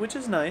too, which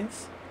is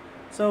nice.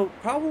 So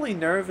probably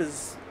Nerve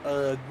is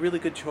a really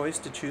good choice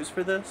to choose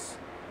for this.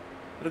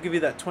 It'll give you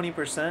that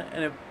 20%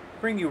 and it'll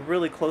bring you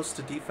really close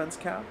to defense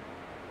cap.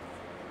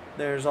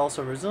 There's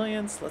also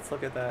Resilience. Let's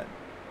look at that.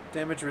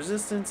 Damage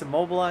resistance,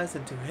 immobilize,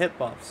 and 2 hit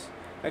buffs.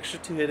 Extra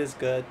 2 hit is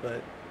good,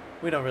 but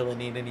we don't really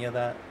need any of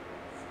that.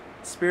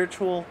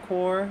 Spiritual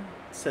Core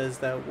says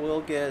that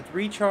we'll get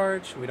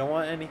recharge. We don't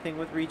want anything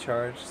with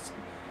recharge.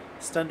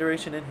 Stun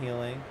duration and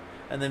healing.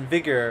 And then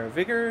Vigor.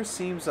 Vigor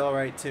seems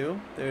alright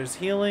too. There's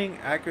healing,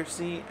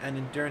 accuracy, and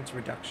endurance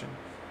reduction.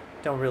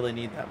 Don't really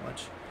need that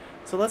much.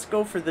 So let's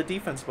go for the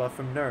defense buff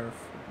from Nerve.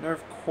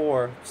 Nerve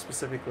Core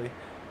specifically.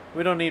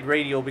 We don't need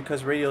Radial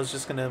because Radial is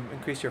just going to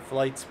increase your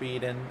flight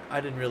speed, and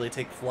I didn't really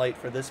take flight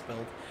for this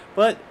build.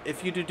 But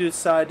if you do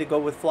decide to go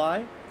with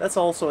fly, that's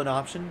also an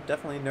option.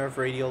 Definitely Nerve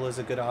Radial is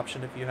a good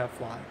option if you have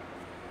fly.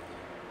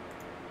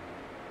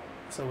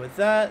 So with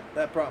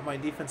that brought my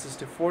defenses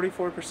to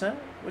 44%,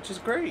 which is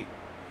great.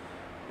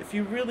 If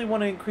you really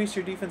want to increase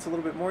your defense a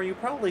little bit more, you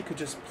probably could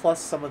just plus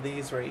some of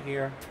these right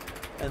here,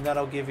 and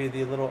that'll give you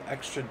the little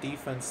extra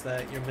defense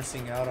that you're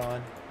missing out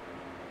on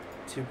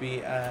to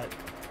be at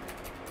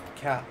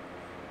cap.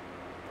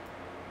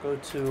 Go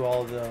to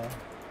all the...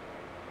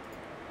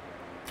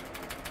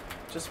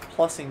 Just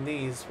plussing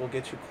these will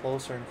get you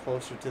closer and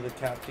closer to the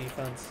cap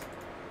defense.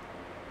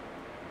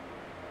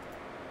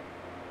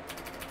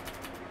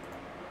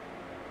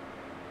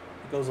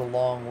 It goes a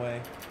long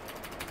way.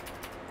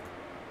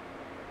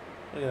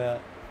 Look at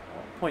that.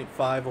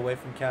 0.5 away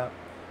from cap.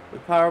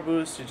 With power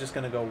boost, you're just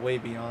going to go way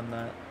beyond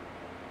that.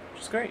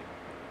 Which is great.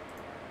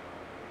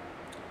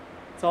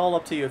 It's all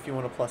up to you if you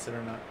want to plus it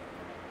or not.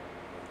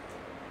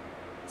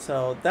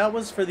 So that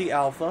was for the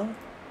alpha.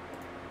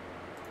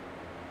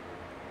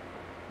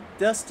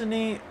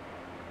 Destiny,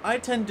 I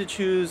tend to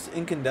choose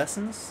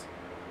Incandescence,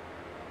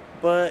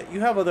 but you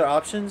have other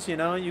options, you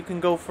know. You can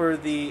go for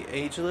the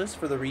Ageless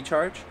for the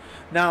recharge.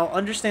 Now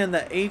understand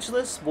that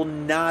Ageless will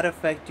not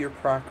affect your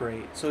proc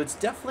rate, so it's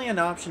definitely an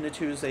option to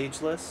choose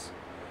Ageless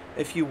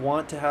if you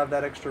want to have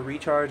that extra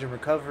recharge and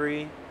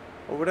recovery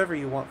or whatever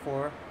you want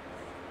for.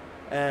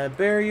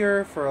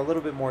 Barrier for a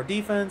little bit more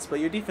defense, but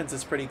your defense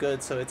is pretty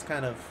good, so it's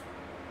kind of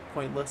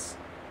pointless.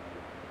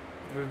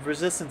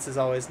 Resistance is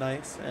always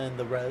nice, and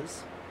the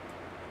res.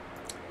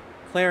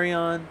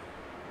 Clarion,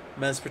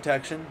 Mez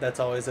Protection, that's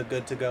always a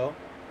good to go.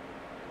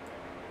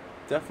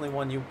 Definitely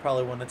one you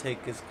probably want to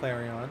take is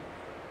Clarion.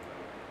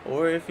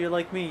 Or if you're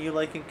like me, you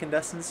like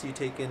Incandescence, you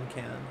take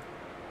Incan.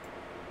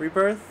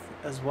 Rebirth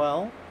as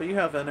well, but you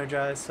have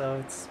Energize, so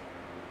it's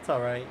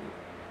alright.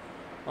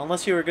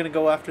 Unless you were going to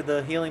go after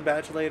the healing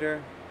badge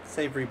later,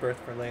 save Rebirth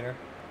for later.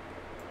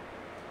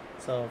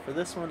 So for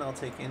this one, I'll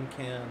take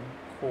Incan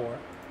Core.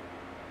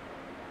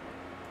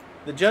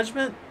 The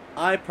Judgment,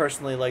 I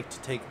personally like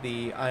to take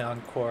the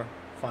Ion Core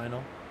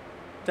final.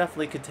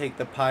 Definitely could take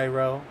the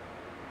Pyro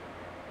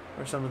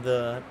or some of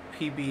the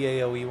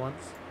PBAOE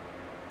ones.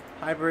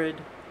 Hybrid.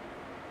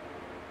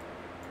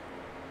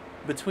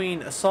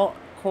 Between Assault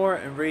Core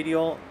and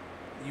Radial,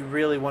 you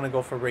really want to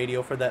go for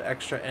Radial for that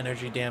extra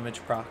energy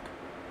damage proc.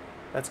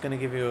 That's going to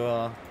give you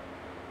a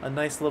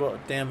nice little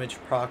damage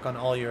proc on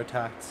all your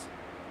attacks.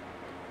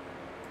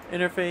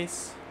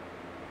 Interface.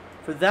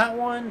 For that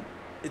one,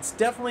 it's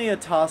definitely a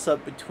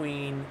toss-up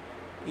between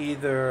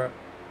either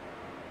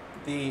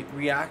the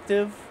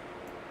reactive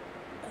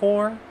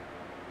core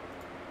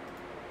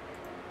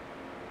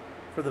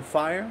for the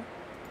fire.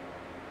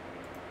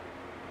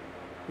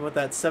 You want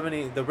that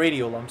the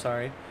radial, I'm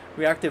sorry.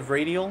 Reactive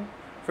radial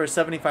for a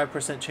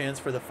 75% chance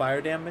for the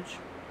fire damage.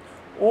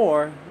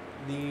 Or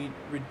the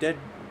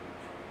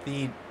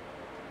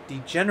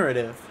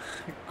degenerative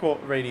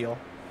radial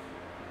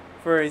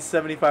for a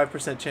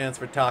 75% chance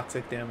for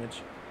toxic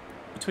damage.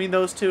 Between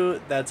those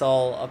two, that's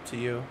all up to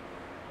you.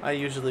 I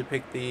usually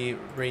pick the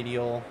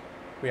radial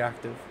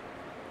reactive.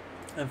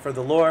 And for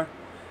the lore,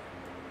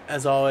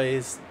 as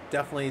always,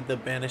 definitely the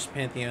Banished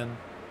Pantheon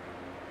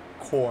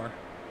core.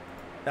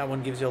 That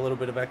one gives you a little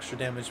bit of extra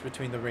damage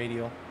between the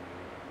radial.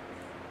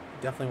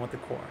 Definitely want the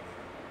core.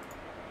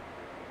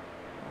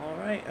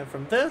 Alright, and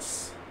from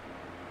this,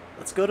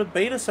 let's go to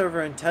beta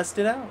server and test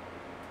it out.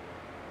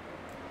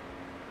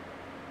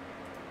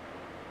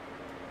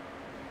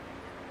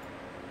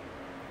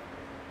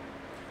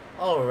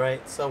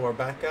 Alright, so we're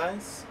back,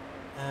 guys,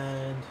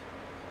 and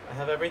I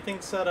have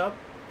everything set up.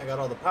 I got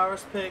all the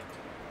powers picked.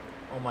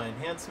 All my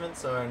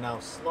enhancements are now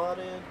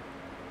slotted.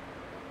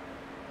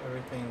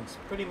 Everything's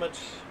pretty much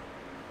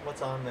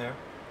what's on there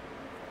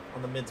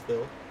on the mids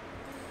build.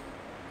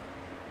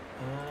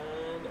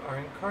 And our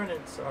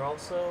incarnates are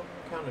also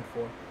accounted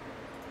for.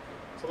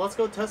 So let's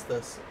go test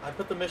this. I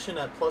put the mission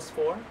at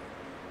 +4.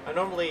 I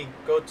normally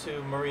go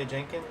to Maria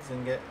Jenkins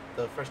and get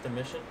the first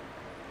emission.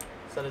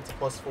 Set it to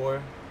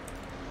 +4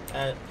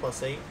 at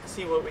 +8.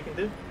 See what we can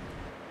do.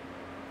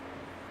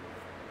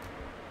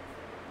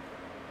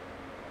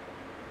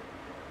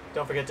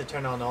 Don't forget to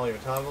turn on all your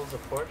toggles,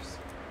 of course.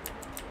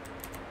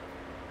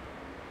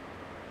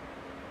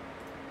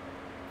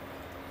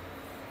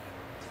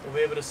 We'll be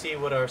able to see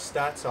what our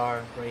stats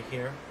are right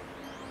here.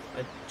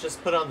 I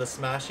just put on the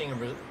smashing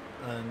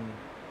and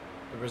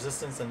the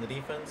resistance and the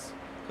defense,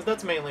 because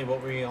that's mainly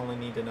what we only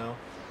need to know.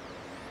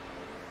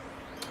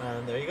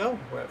 And there you go,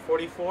 we're at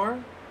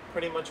 44,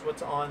 pretty much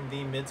what's on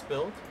the mids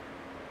build.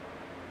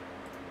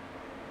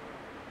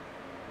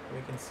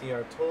 We can see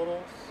our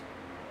totals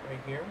right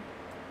here.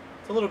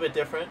 It's a little bit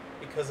different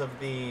because of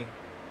the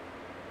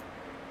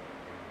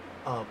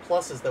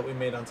pluses that we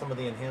made on some of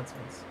the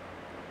enhancements.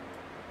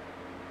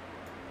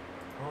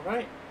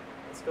 Alright,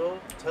 let's go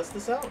test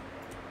this out.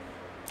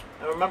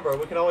 And remember,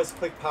 we can always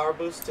click power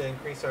boost to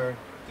increase our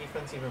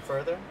defense even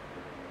further.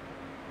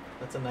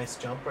 That's a nice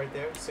jump right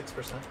there,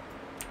 6%.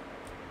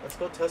 Let's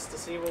go test to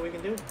see what we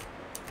can do.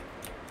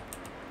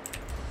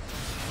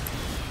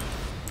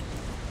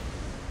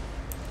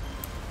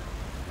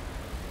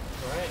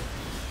 Alright.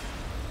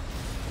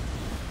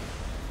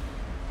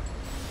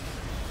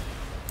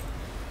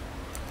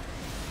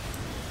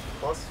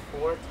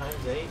 +4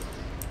 times 8,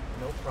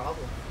 no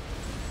problem.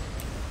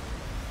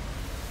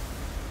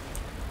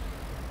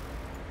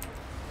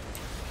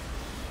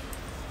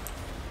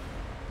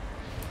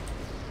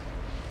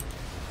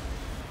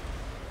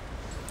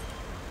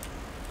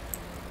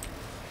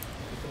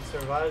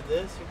 Survive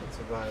this, you can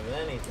survive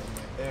anything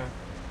right there.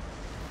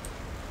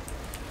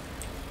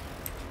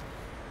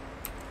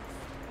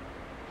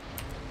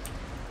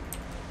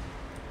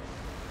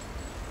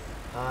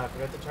 I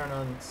forgot to turn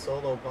on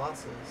solo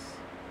bosses.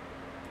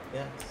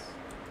 Yes.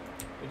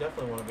 We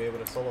definitely want to be able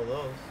to solo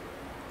those.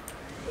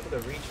 Look at the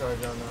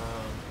recharge on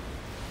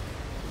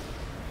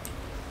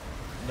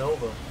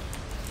Nova.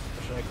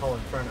 Or should I call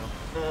Inferno?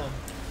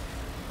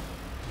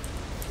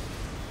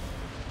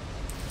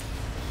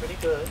 Pretty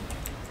good.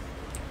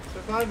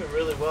 Surviving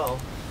really well.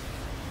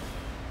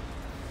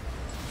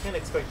 Can't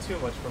expect too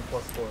much from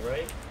 +4,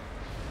 right?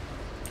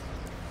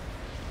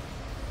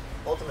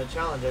 Ultimate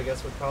challenge, I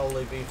guess, would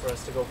probably be for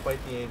us to go fight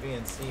the AV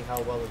and see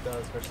how well it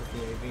does versus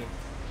the AV.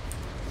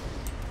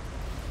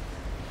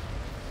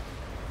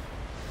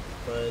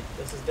 But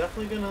this is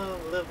definitely gonna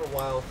live a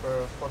while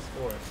for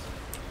 +4s.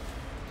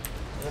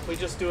 And if we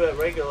just do it at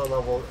regular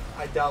level,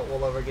 I doubt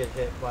we'll ever get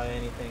hit by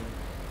anything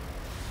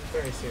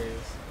very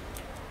serious.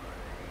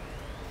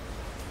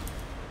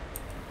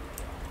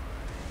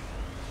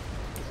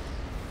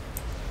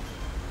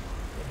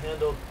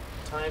 Handled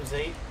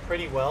 ×8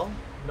 pretty well,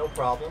 no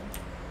problem.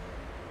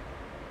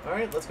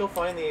 Alright, let's go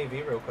find the AV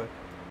real quick.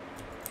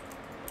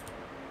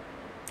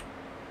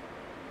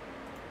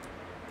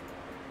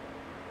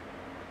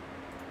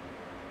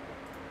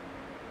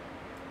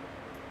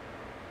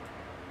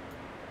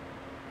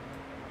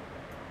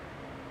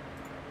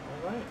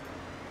 Alright.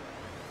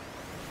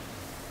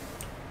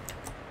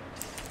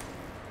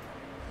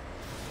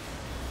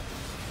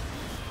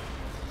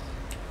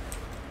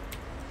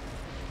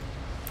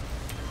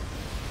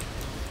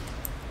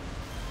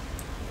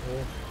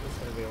 This is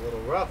going to be a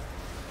little rough.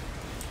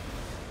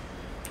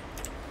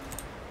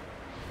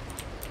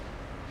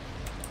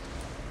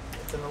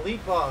 It's an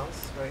elite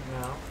boss right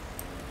now.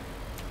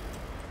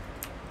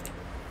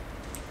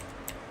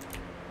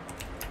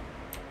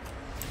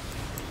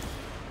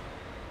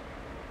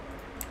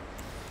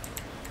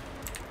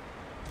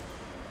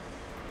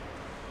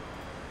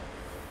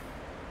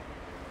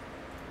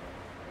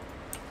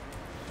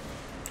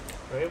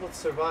 We're able to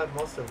survive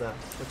most of that,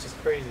 which is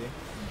crazy.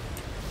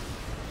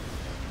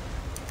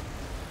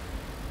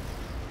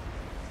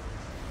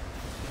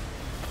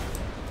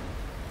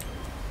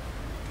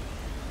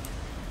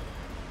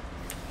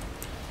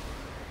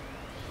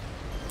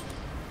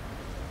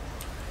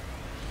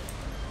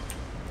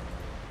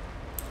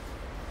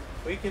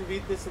 We can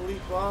beat this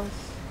elite boss.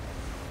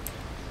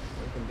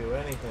 We can do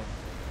anything.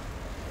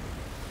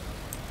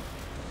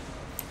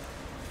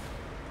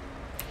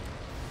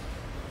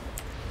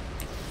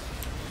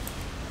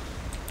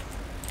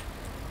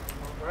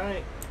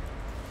 Alright.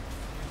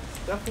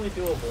 It's definitely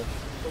doable.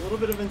 With a little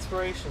bit of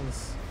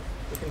inspirations,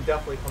 we can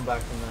definitely come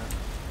back from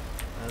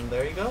that. And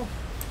there you go.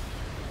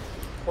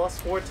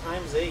 +4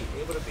 times 8,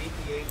 able to beat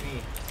the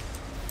AV.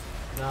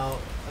 Now,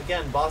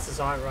 again, bosses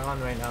aren't on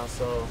right now,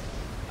 so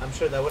I'm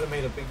sure that would have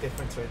made a big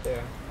difference right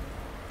there.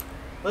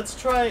 Let's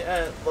try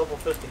at level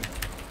 50.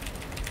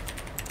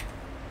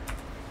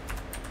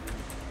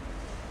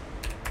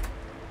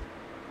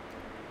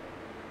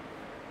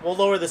 We'll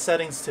lower the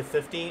settings to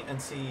 50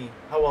 and see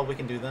how well we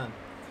can do then.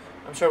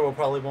 I'm sure we'll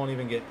probably won't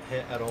even get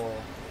hit at all.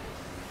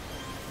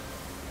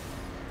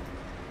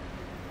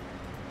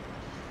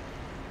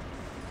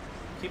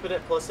 Keep it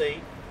at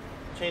 +8.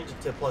 Change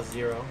it to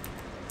 +0.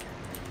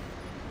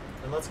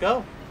 And let's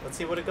go. Let's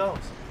see what it goes.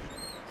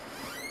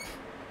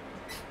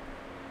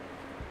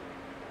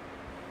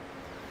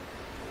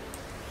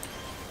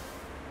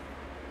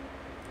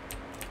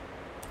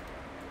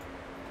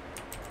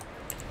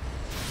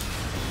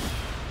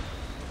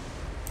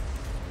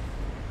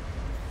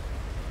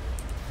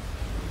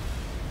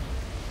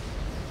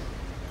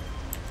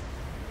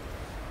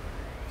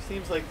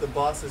 Seems like the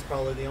boss is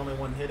probably the only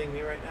one hitting me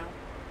right now.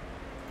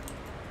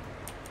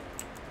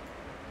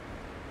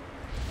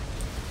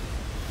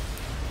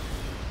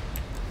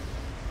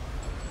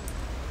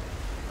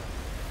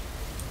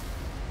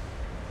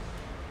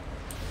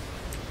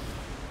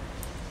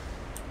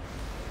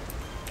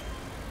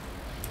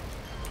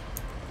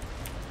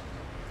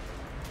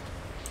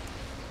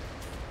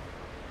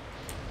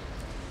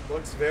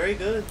 Looks very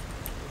good.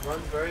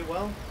 Runs very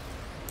well.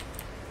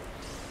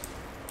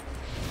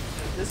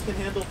 If this can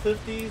handle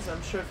 50s,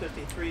 I'm sure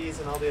 53s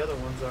and all the other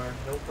ones are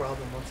no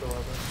problem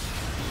whatsoever.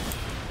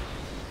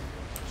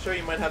 Sure,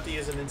 you might have to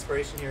use an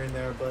inspiration here and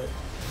there, but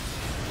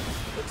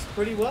looks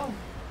pretty well.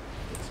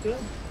 Looks good.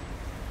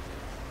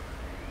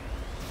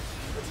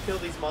 Let's kill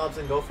these mobs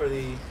and go for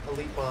the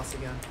elite boss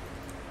again.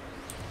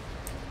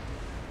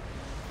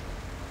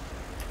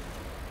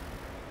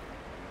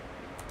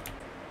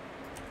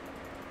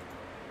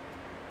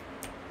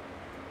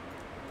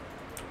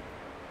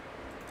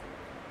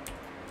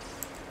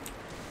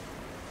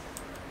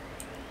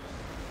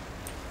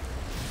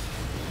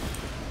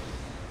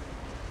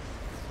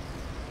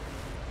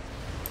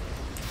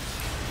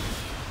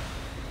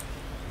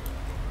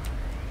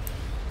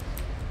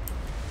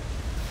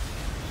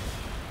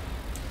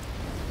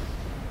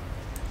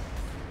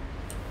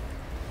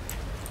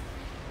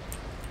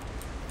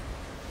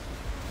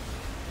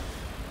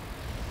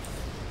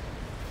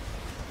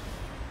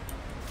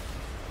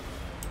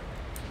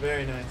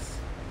 Very nice.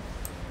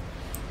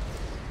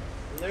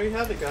 And there you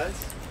have it,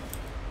 guys.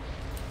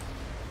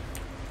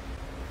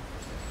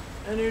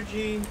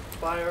 Energy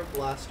Fire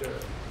Blaster.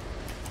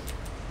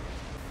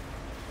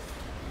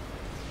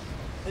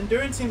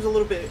 Endurance seems a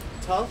little bit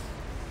tough,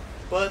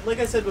 but like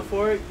I said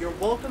before, you're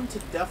welcome to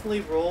definitely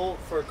roll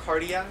for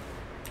Cardiac.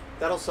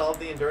 That'll solve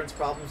the endurance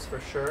problems for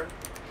sure.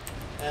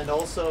 And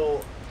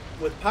also,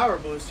 with Power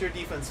Boost, your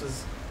defense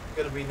is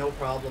going to be no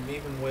problem,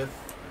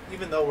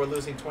 even though we're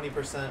losing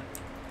 20%.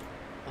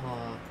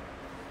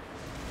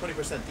 20%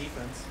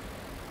 defense.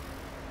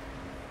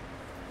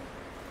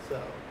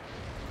 So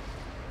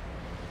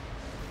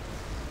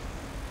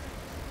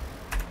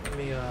let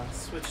me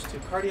switch to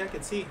Cardiac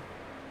and see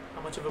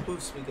how much of a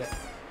boost we get.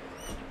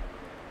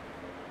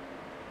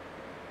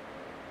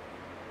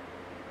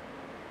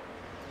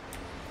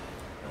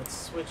 Let's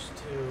switch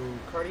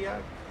to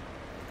Cardiac.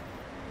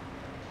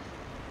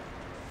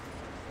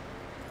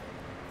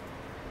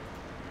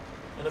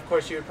 And of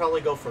course, you would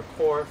probably go for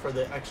Core for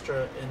the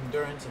extra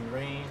endurance and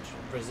range,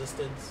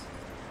 resistance.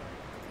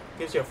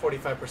 Gives you a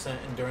 45%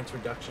 endurance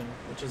reduction,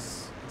 which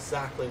is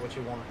exactly what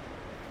you want.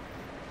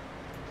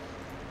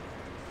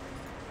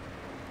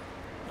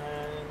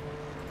 And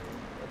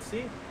let's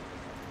see.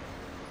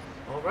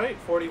 Alright,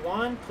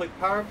 41, click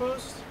Power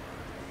Boost.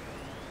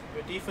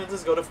 Your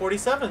defenses go to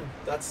 47.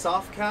 That's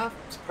soft cap,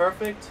 it's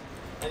perfect.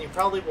 And you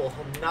probably will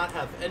not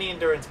have any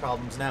endurance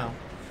problems now.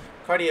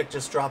 Cardiac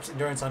just drops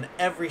endurance on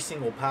every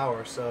single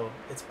power, so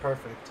it's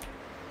perfect.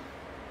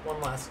 One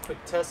last quick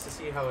test to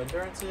see how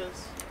endurance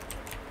is.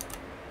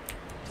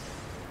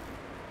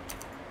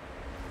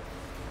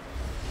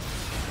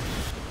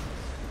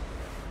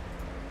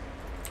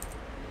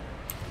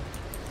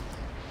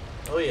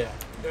 Oh yeah,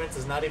 endurance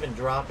is not even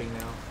dropping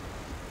now.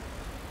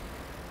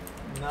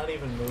 Not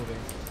even moving.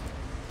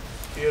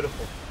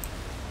 Beautiful.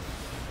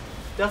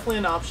 Definitely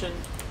an option.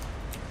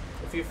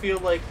 If you feel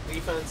like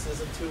defense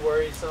isn't too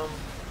worrisome,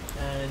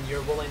 and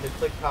you're willing to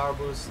click Power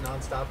Boost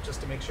non-stop just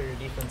to make sure your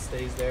defense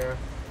stays there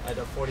at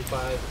a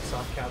 45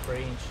 soft cap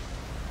range,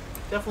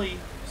 definitely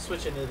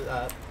switch into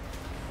that.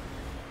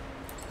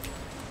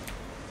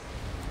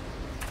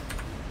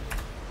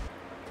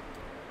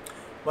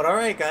 But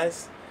alright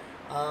guys,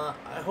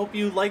 I hope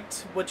you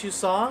liked what you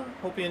saw,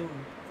 hope you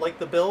liked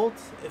the build.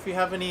 If you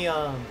have any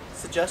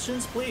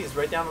suggestions, please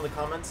write down in the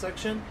comments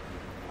section.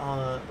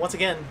 Once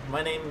again,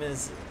 my name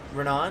is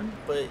Renan,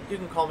 but you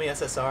can call me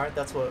SSR.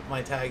 That's what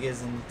my tag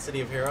is in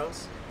City of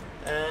Heroes.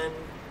 And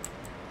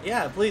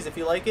yeah, please, if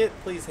you like it,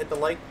 please hit the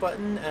like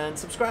button and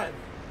subscribe.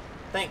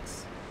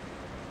 Thanks.